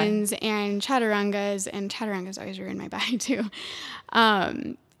salutations and chaturangas always ruin my body too.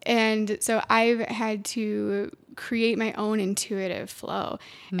 And so I've had to create my own intuitive flow.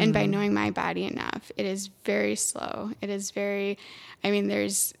 And by knowing my body enough, it is very slow. It is very,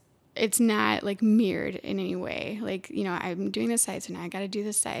 it's not like mirrored in any way. Like, you know, I'm doing this side, so now I got to do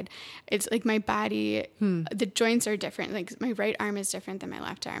this side. It's like my body, the joints are different. Like my right arm is different than my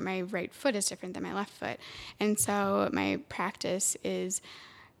left arm. My right foot is different than my left foot. And so my practice is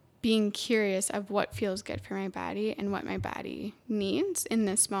being curious of what feels good for my body and what my body needs in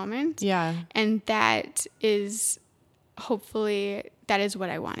this moment. Yeah. And that is hopefully, that is what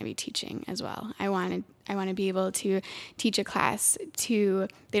I want to be teaching as well. I want to be able to teach a class they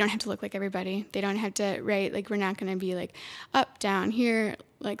don't have to look like everybody. They don't have to, right? Like we're not going to be like up, down, here,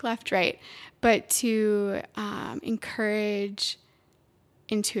 like left, right, but to encourage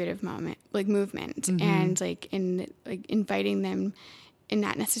intuitive movement, and like inviting them in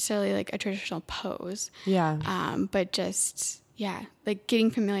not necessarily like a traditional pose. But just, like getting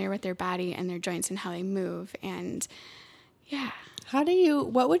familiar with their body and their joints and how they move. And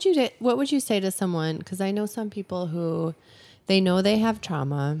what would you say to someone? Because I know some people who they know they have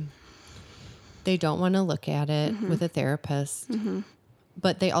trauma. They don't want to look at it with a therapist,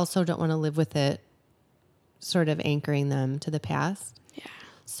 but they also don't want to live with it sort of anchoring them to the past.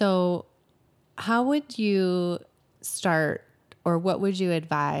 So how would you start, or what would you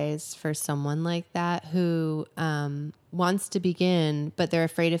advise for someone like that who wants to begin, but they're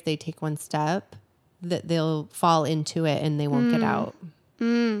afraid if they take one step that they'll fall into it and they won't get out?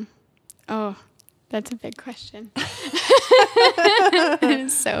 Oh, that's a big question. It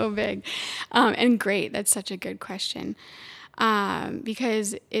is so big. And great. That's such a good question.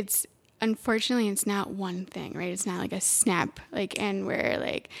 Because unfortunately, it's not one thing, right? It's not like a snap, like, and where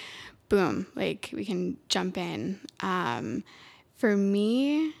like, boom, like we can jump in. For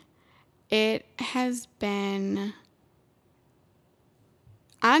me, it has been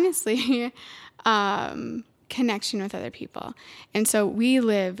honestly, connection with other people. And so we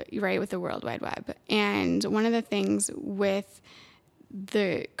live right with the World Wide Web. And one of the things with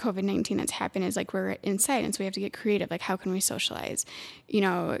the COVID-19 that's happened is like we're inside, and so we have to get creative. Like, how can we socialize,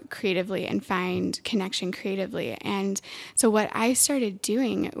 creatively and find connection creatively? And so what I started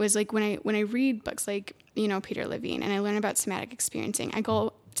doing was like when I read books like, Peter Levine, and I learn about somatic experiencing, I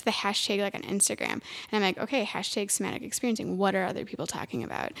go to the hashtag like on Instagram, and I'm like, okay, hashtag somatic experiencing. What are other people talking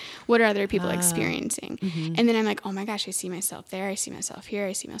about? What are other people experiencing? And then I'm like, oh my gosh, I see myself there. I see myself here.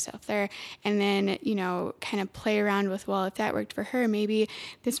 I see myself there. And then, kind of play around with, well, if that worked for her, maybe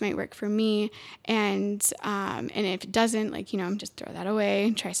this might work for me. And if it doesn't, just throw that away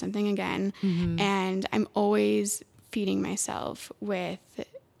and try something again. And I'm always feeding myself with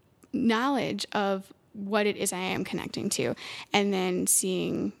knowledge of what it is I am connecting to, and then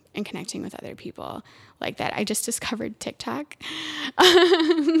seeing and connecting with other people like that. I just discovered TikTok.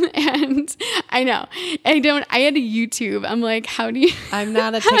 And I know I had a YouTube. I'm like, how do you, I'm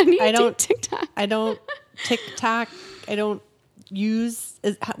not a I don't TikTok. I don't TikTok. I don't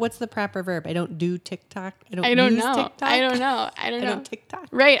what's the proper verb? I don't do TikTok. I don't use know. TikTok. I don't know. I don't TikTok.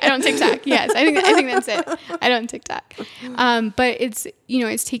 Right. I don't TikTok. Yes. I think that's it. I don't TikTok. But it's,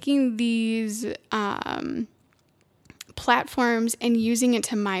 it's taking these, platforms and using it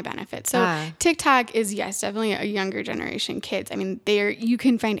to my benefit. So TikTok is, yes, definitely a younger generation kids. I mean, you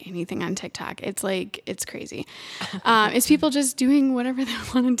can find anything on TikTok. It's crazy. It's people just doing whatever they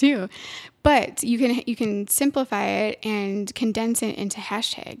want to do. But you can simplify it and condense it into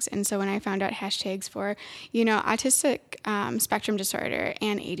hashtags. And so when I found out hashtags for, autistic spectrum disorder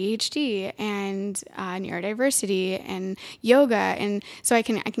and ADHD and neurodiversity and yoga, and so I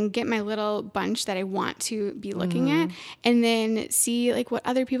can get my little bunch that I want to be looking at, and then see like what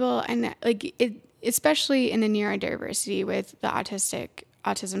other people, and like it, especially in the neurodiversity with the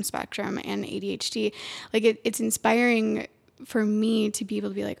autism spectrum and ADHD, like it's inspiring for me to be able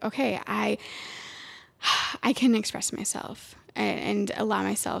to be like, okay, I can express myself and allow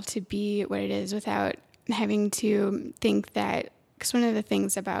myself to be what it is without having to think that, because one of the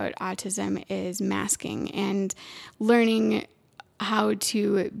things about autism is masking and learning how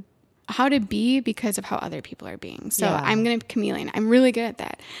to be because of how other people are being. So I'm going to chameleon. I'm really good at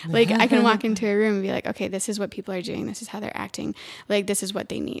that. Like I can walk into a room and be like, okay, this is what people are doing. This is how they're acting. Like this is what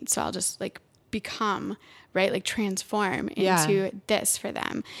they need. So I'll just like become, right? Like transform into this for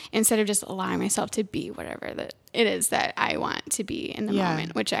them instead of just allowing myself to be whatever that it is that I want to be in the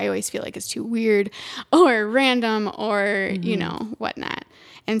moment, which I always feel like is too weird or random or, whatnot.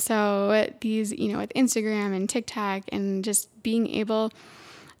 And so these, with Instagram and TikTok and just being able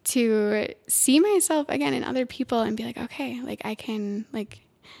to see myself again in other people and be like, okay, like I can, like,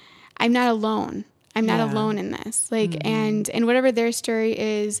 I'm not alone. I'm not alone in this. Like, and whatever their story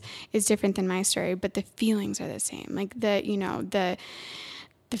is different than my story, but the feelings are the same. Like the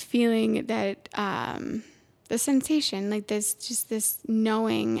feeling that, the sensation, like this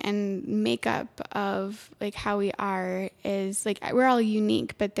knowing and makeup of like how we are is like, we're all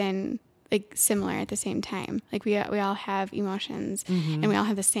unique, but then like similar at the same time. Like we all have emotions and we all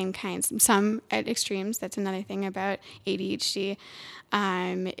have the same kinds, some at extremes. That's another thing about ADHD.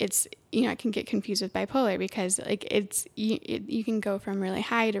 It's, it can get confused with bipolar because like you can go from really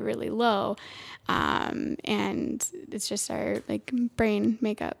high to really low. And it's just our like brain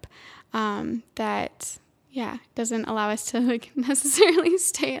makeup, that doesn't allow us to like necessarily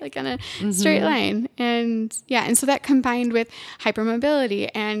stay like on a straight line. And so that combined with hypermobility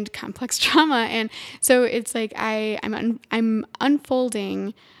and complex trauma. And so it's like I'm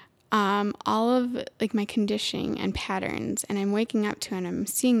unfolding all of like my conditioning and patterns, and I'm waking up to it and I'm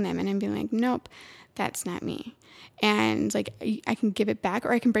seeing them and I'm being like, nope, that's not me. And like I can give it back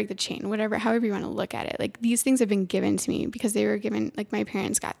or I can break the chain, however you want to look at it. Like these things have been given to me because they were given, like my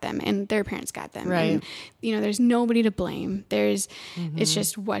parents got them and their parents got them. Right. And, there's nobody to blame. It's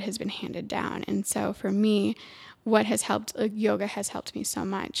just what has been handed down. And so for me, what has helped, like yoga has helped me so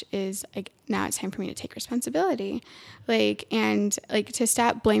much is like, now it's time for me to take responsibility, like, and like to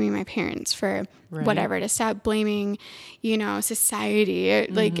stop blaming my parents for whatever, to stop blaming, society,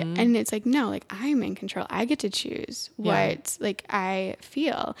 like, and it's like, no, like I'm in control. I get to choose what like I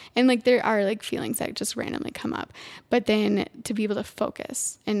feel. And like, there are like feelings that just randomly come up, but then to be able to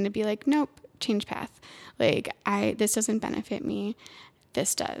focus and to be like, nope, change path. Like this doesn't benefit me.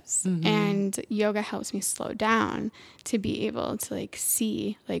 This does. And yoga helps me slow down to be able to like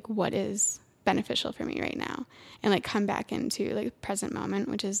see like what is beneficial for me right now and like come back into like present moment,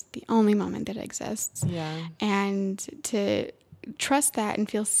 which is the only moment that exists. And to trust that and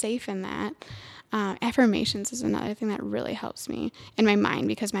feel safe in that. Affirmations is another thing that really helps me in my mind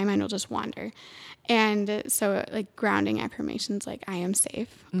because my mind will just wander. And so like grounding affirmations like I am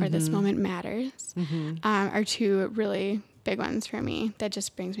safe or this moment matters are two really big ones for me that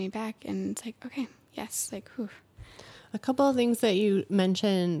just brings me back. And it's like, okay, yes, like, whew. A couple of things that you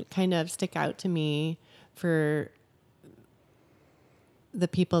mentioned kind of stick out to me for the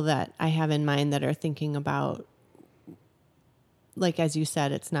people that I have in mind that are thinking about, like, as you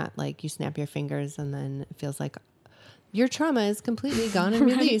said, it's not like you snap your fingers and then it feels like your trauma is completely gone and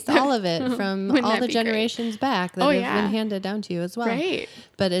released, all of it from all the generations back that have been handed down to you as well. Right.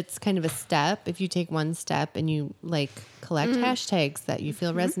 But it's kind of a step. If you take one step and you like collect hashtags that you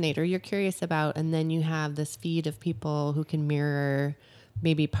feel resonate or you're curious about, and then you have this feed of people who can mirror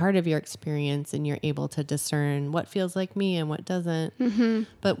maybe part of your experience and you're able to discern what feels like me and what doesn't.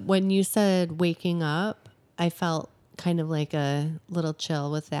 But when you said waking up, I felt kind of like a little chill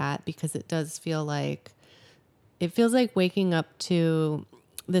with that because it does feel like, it feels like waking up to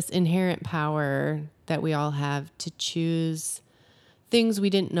this inherent power that we all have to choose things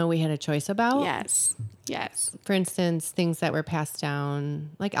we didn't know we had a choice about. Yes. For instance, things that were passed down,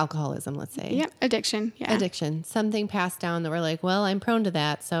 like alcoholism, let's say. Yep. Addiction. Yeah. Addiction. Something passed down that we're like, well, I'm prone to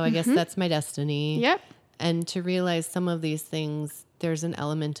that, so I guess that's my destiny. Yep. And to realize some of these things, there's an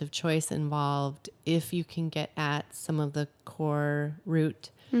element of choice involved if you can get at some of the core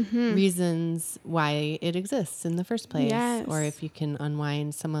root reasons why it exists in the first place. Yes. Or if you can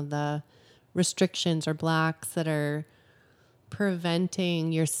unwind some of the restrictions or blocks that are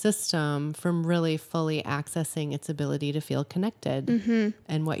preventing your system from really fully accessing its ability to feel connected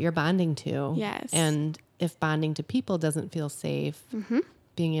and what you're bonding to. Yes. And if bonding to people doesn't feel safe,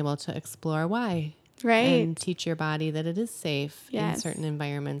 being able to explore why. Right. And teach your body that it is safe in Yes. certain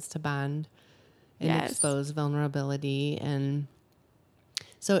environments to bond and Yes. expose vulnerability. And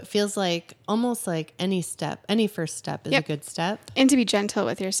so it feels like almost like any first step is a good step. And to be gentle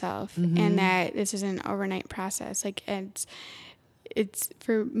with yourself, and that this is an overnight process. Like it's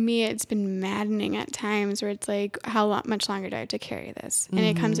for me, it's been maddening at times where it's like, much longer do I have to carry this? And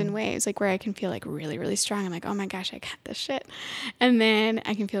it comes in waves, like where I can feel like really, really strong. I'm like, oh my gosh, I got this shit. And then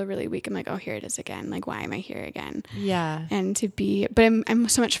I can feel really weak. I'm like, oh, here it is again. Like, why am I here again? Yeah. And but I'm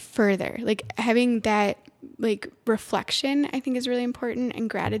so much further. Like having that like reflection, I think is really important, and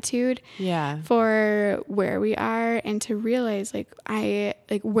gratitude for where we are, and to realize where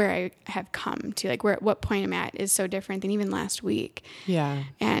I have come to, like what point I'm at is so different than even last week. Yeah.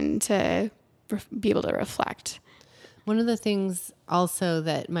 And to be able to reflect. One of the things also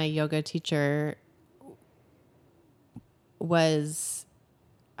that my yoga teacher was,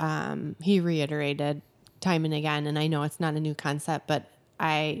 he reiterated time and again, and I know it's not a new concept, but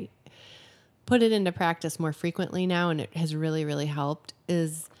I put it into practice more frequently now, and it has really, really helped,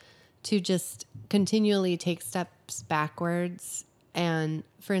 is to just continually take steps backwards. And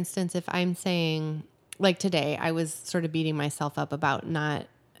for instance, if I'm saying, like today, I was sort of beating myself up about not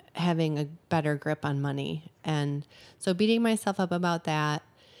having a better grip on money. And so beating myself up about that,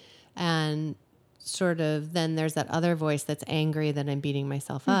 and sort of then there's that other voice that's angry that I'm beating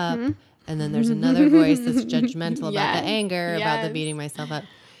myself up. And then there's another voice that's judgmental about the anger, about the beating myself up.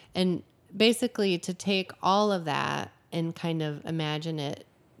 And basically to take all of that and kind of imagine it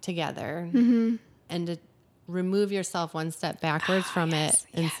together and to remove yourself one step backwards from it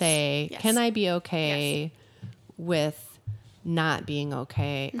and say, can I be okay with not being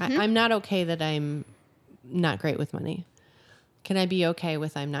okay? I'm not okay that I'm not great with money. Can I be okay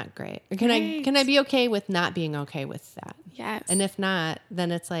with I'm not great? Or can I be okay with not being okay with that? Yes. And if not,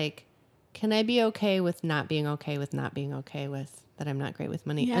 then it's like, can I be okay with not being okay with not being okay with that I'm not great with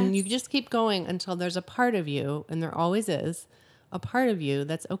money? Yes. And you just keep going until there's a part of you, and there always is a part of you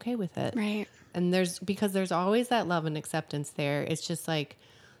that's okay with it. Right. And because there's always that love and acceptance there. It's just like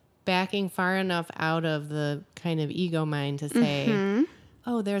backing far enough out of the kind of ego mind to say,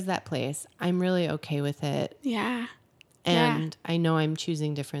 oh, there's that place. I'm really okay with it. Yeah. And I know I'm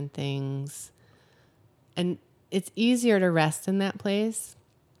choosing different things. And it's easier to rest in that place.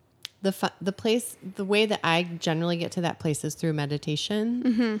 The way that I generally get to that place is through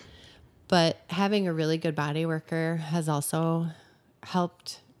meditation. But having a really good body worker has also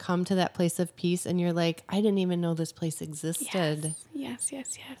helped come to that place of peace. And you're like, I didn't even know this place existed. Yes.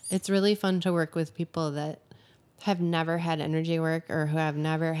 It's really fun to work with people that have never had energy work or who have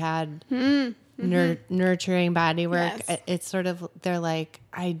never had nurturing body work. Yes. It's sort of, they're like,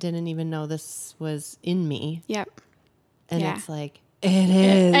 I didn't even know this was in me. Yep. And it's like, it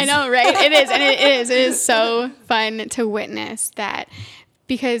is. I know, right? It is. And it is so fun to witness that,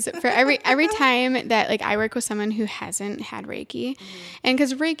 because for every time that like I work with someone who hasn't had Reiki, and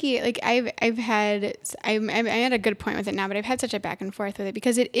because Reiki, like I'm at a good point with it now, but I've had such a back and forth with it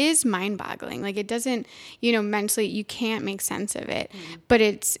because it is mind boggling. Like it doesn't, mentally you can't make sense of it, but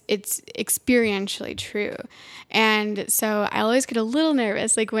it's experientially true. And so I always get a little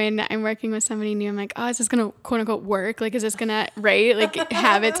nervous, like when I'm working with somebody new, I'm like, oh, is this going to quote unquote work? Like, is this going to, right? Like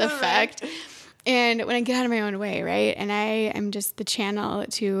have its effect? And when I get out of my own way, right, and I am just the channel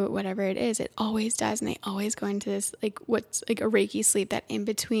to whatever it is, it always does. And they always go into this, like, what's like a Reiki sleep, that in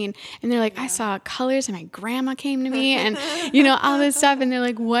between. And they're like, I saw colors and my grandma came to me and, all this stuff. And they're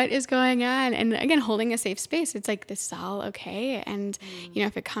like, what is going on? And again, holding a safe space. It's like, this is all okay. And,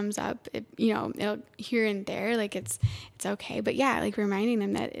 if it comes up, it'll here and there, like it's okay. But yeah, like reminding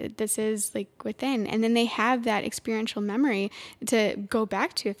them that this is like within. And then they have that experiential memory to go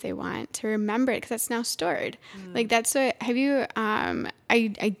back to if they want, to remember it, because that's now stored. Like that's what, have you,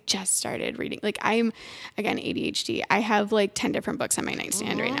 I just started reading, like I'm, again, ADHD. I have like 10 different books on my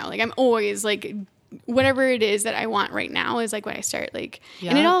nightstand right now. Like I'm always like, whatever it is that I want right now is like what I start, like,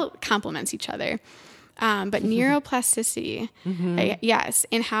 and it all complements each other. but neuroplasticity, yes,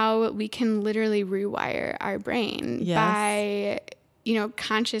 and how we can literally rewire our brain by,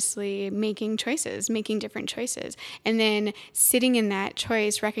 consciously making different choices, and then sitting in that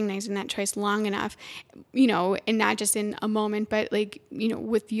choice, recognizing that choice long enough, and not just in a moment, but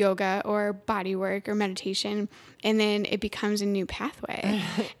with yoga or body work or meditation, and then it becomes a new pathway.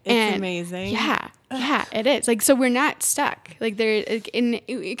 It's amazing. Yeah, it is. So we're not stuck.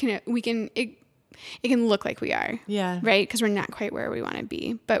 It can look like we are. Yeah. Right? Because we're not quite where we want to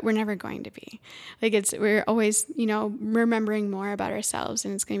be, but we're never going to be. We're always, remembering more about ourselves,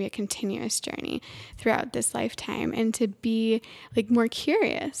 and it's going to be a continuous journey throughout this lifetime, and to be more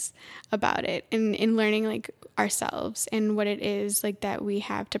curious about it and in learning ourselves and what it is that we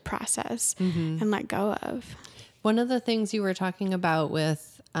have to process and let go of. One of the things you were talking about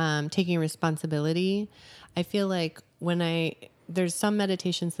with taking responsibility, I feel like there's some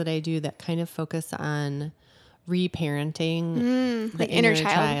meditations that I do that kind of focus on reparenting the inner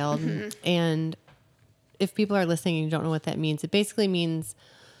child. Mm-hmm. And if people are listening and you don't know what that means, it basically means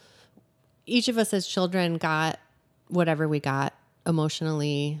each of us as children got whatever we got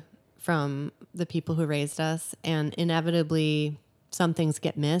emotionally from the people who raised us. And inevitably, some things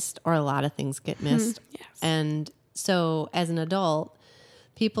get missed, or a lot of things get missed. Yes. And so as an adult,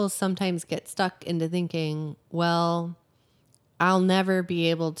 people sometimes get stuck into thinking, well, I'll never be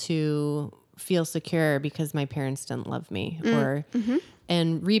able to feel secure because my parents didn't love me.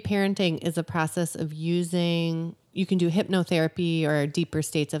 And reparenting is a process of you can do hypnotherapy or deeper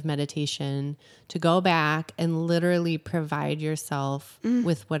states of meditation to go back and literally provide yourself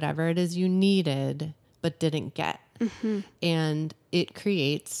with whatever it is you needed but didn't get. And it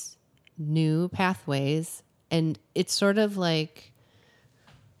creates new pathways. And it's sort of like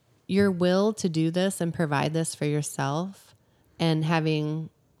your will to do this and provide this for yourself, and having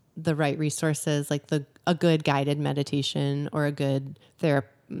the right resources, like a good guided meditation or a good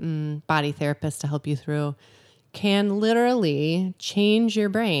body therapist to help you through, can literally change your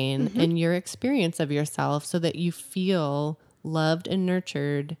brain and your experience of yourself so that you feel loved and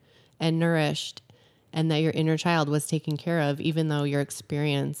nurtured and nourished, and that your inner child was taken care of, even though your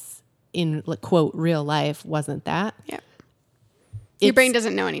experience in, quote, real life wasn't that. Yeah. Your brain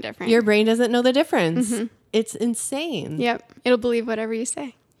doesn't know any different. Your brain doesn't know the difference. It's insane. Yep. It'll believe whatever you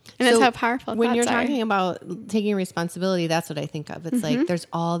say. And that's how powerful when you're thoughts are. talking about taking responsibility, that's what I think of. It's like there's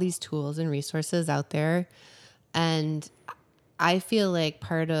all these tools and resources out there. And I feel like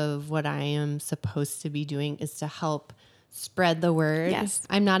part of what I am supposed to be doing is to help spread the word. Yes.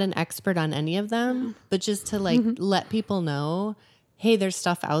 I'm not an expert on any of them, but just to let people know, hey, there's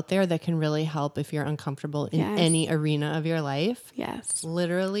stuff out there that can really help if you're uncomfortable in any arena of your life. Yes.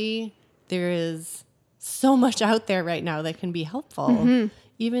 Literally, there is so much out there right now that can be helpful,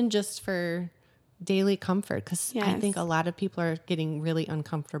 even just for daily comfort. Because I think a lot of people are getting really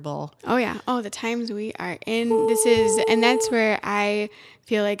uncomfortable. Oh, yeah. Oh, the times we are in. And that's where I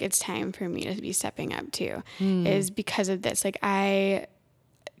feel like it's time for me to be stepping up too, is because of this. I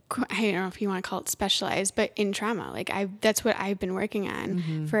don't know if you want to call it specialized, but in trauma, that's what I've been working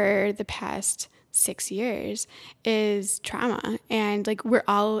on for the past 6 years is trauma. And we're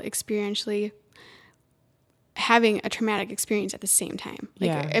all experientially having a traumatic experience at the same time.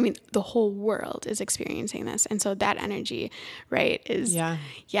 I mean, the whole world is experiencing this. And so that energy, right, is,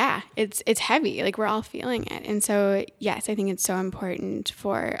 it's heavy. We're all feeling it. And so, yes, I think it's so important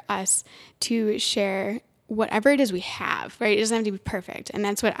for us to share whatever it is we have, right? It doesn't have to be perfect. And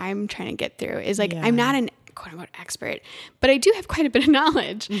that's what I'm trying to get through is I'm not an quote unquote expert, but I do have quite a bit of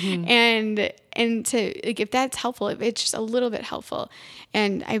knowledge. And to if that's helpful, if it's just a little bit helpful.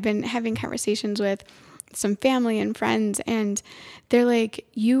 And I've been having conversations with some family and friends, and they're like,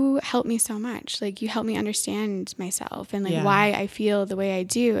 you help me so much. You help me understand myself and why I feel the way I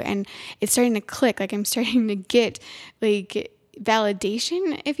do. And it's starting to click. I'm starting to get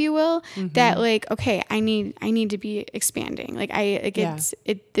validation, if you will, that okay, I need to be expanding.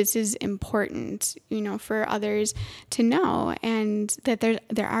 This is important, for others to know, and that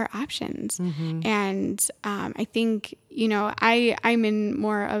there are options. And I think, I'm in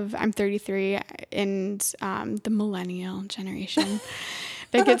more of, I'm 33 and the millennial generation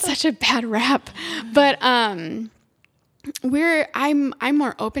that gets such a bad rap, but I'm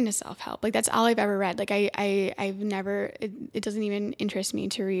more open to self-help. That's all I've ever read. I've never, it doesn't even interest me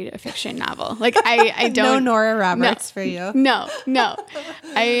to read a fiction novel. I don't. No Nora Roberts for you. No.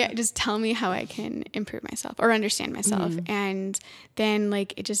 I just tell me how I can improve myself or understand myself. And then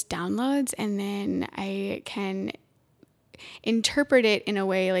it just downloads, and then I can interpret it in a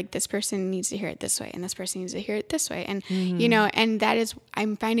way like this person needs to hear it this way and this person needs to hear it this way. And, you know, and that is,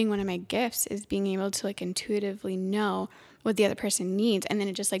 I'm finding one of my gifts is being able to like intuitively know what the other person needs. And then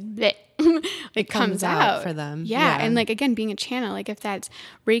it just like, bleh, it comes out for them. Yeah. And like, again, being a channel, like if that's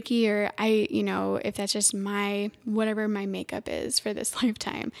Reiki or if that's just whatever my makeup is for this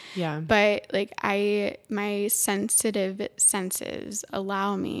lifetime. Yeah. But like my sensitive senses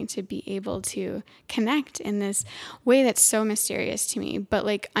allow me to be able to connect in this way that's so mysterious to me, but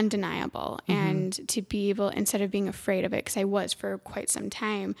like undeniable. And to be able, instead of being afraid of it, because I was for quite some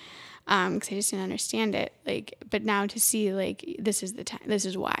time, because I just didn't understand it. Like, but now to see like, this is the time, this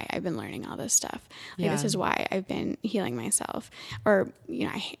is why I've been learning all this stuff. Like, this is why I've been healing myself. Or, you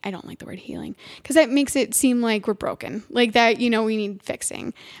know, I don't like the word healing because that makes it seem like we're broken, like that, you know, we need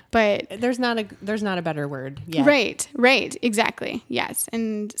fixing, but there's not a better word. Yeah. Right. Exactly. Yes.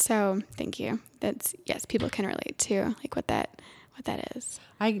 And so thank you. That's, yes, people can relate to like what that is.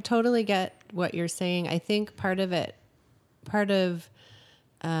 I totally get what you're saying. I think part of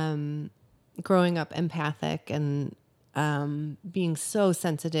growing up empathic and being so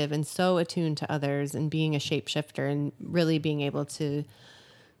sensitive and so attuned to others and being a shapeshifter and really being able to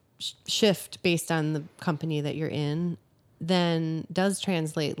shift based on the company that you're in then does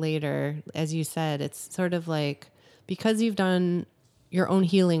translate later. As you said, it's sort of like, because you've done your own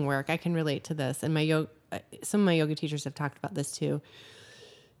healing work, I can relate to this. And some of my yoga teachers have talked about this too.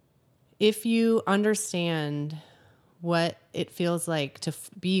 If you understand what it feels like to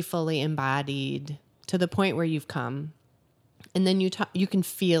be fully embodied to the point where you've come, and then you can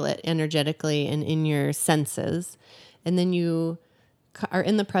feel it energetically and in your senses, and then you are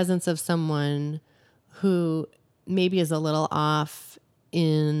in the presence of someone who maybe is a little off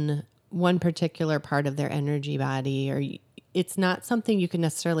in one particular part of their energy body, or it's not something you can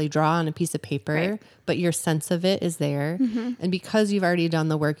necessarily draw on a piece of paper, right, but your sense of it is there. And because you've already done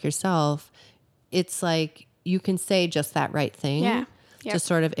the work yourself, it's like you can say just that right thing to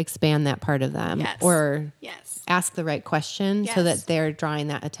sort of expand that part of them, or ask the right question so that they're drawing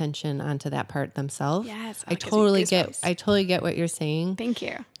that attention onto that part themselves. Yes. I totally get what you're saying. Thank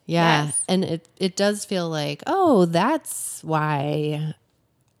you. Yeah. Yes. And it does feel like, oh, that's why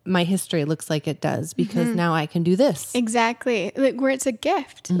my history looks like it does, because now I can do this. Exactly. Like where it's a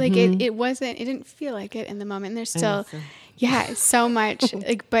gift. Like it didn't feel like it in the moment. And there's still, so much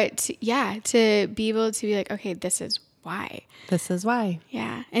like, but to be able to be like, okay, this is why. This is why.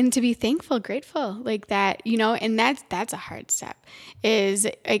 Yeah. And to be thankful, grateful like that, you know, and that's a hard step is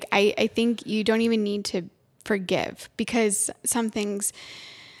like, I think you don't even need to forgive, because some things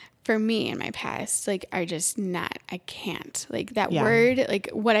for me in my past, like, are just not, I can't, like that word, like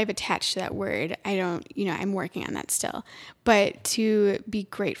what I've attached to that word, I don't, you know, I'm working on that still, but to be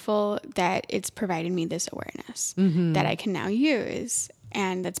grateful that it's provided me this awareness that I can now use,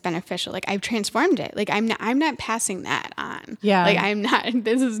 and that's beneficial. Like I've transformed it. Like I'm not passing that on. Yeah. Like I'm not,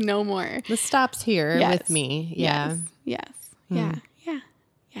 this is no more. This stops here with me. Yeah. Yes. Yeah. Yeah.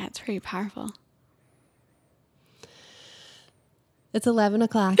 It's pretty powerful. It's 11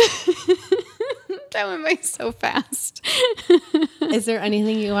 o'clock. That went by so fast. Is there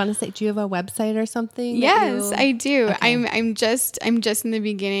anything you want to say? Do you have a website or something? Yes, I do. Okay. I'm just in the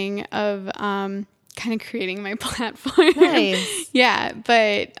beginning of kind of creating my platform. Nice. Yeah,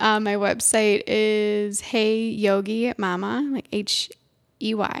 but my website is Hey Yogi Mama, like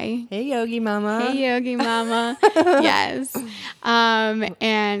HEY. Hey Yogi Mama. Hey Yogi Mama. Yes.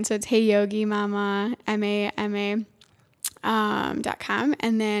 And so it's Hey Yogi Mama, MAMA. .com,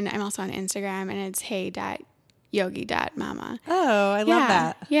 and then I'm also on Instagram, and it's hey.yogi.mama. Oh, I love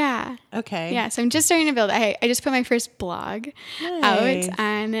that. Yeah. Okay. Yeah. So I'm just starting to build. I just put my first blog out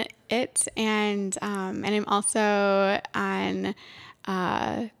on it, and I'm also on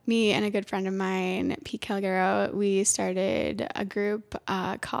me and a good friend of mine, Pete Calgaro, we started a group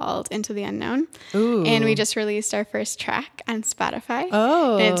called Into the Unknown. Ooh. And we just released our first track on Spotify.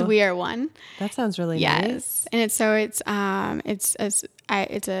 Oh. And it's We Are One. That sounds really nice. And it's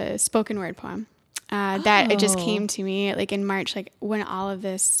a spoken word poem. That it just came to me like in March, like when all of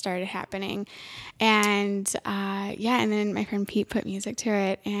this started happening. And and then my friend Pete put music to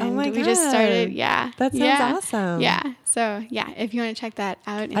it, and we just started. Yeah. That sounds awesome. Yeah. So if you want to check that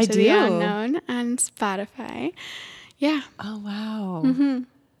out, Into the Unknown on Spotify. Yeah. Oh, wow.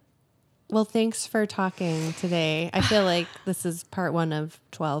 Well, thanks for talking today. I feel like this is part 1 of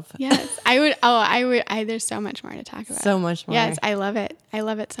 12. Yes, I would. There's so much more to talk about. So much more. Yes, I love it. I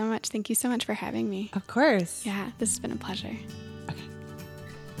love it so much. Thank you so much for having me. Of course. Yeah, this has been a pleasure.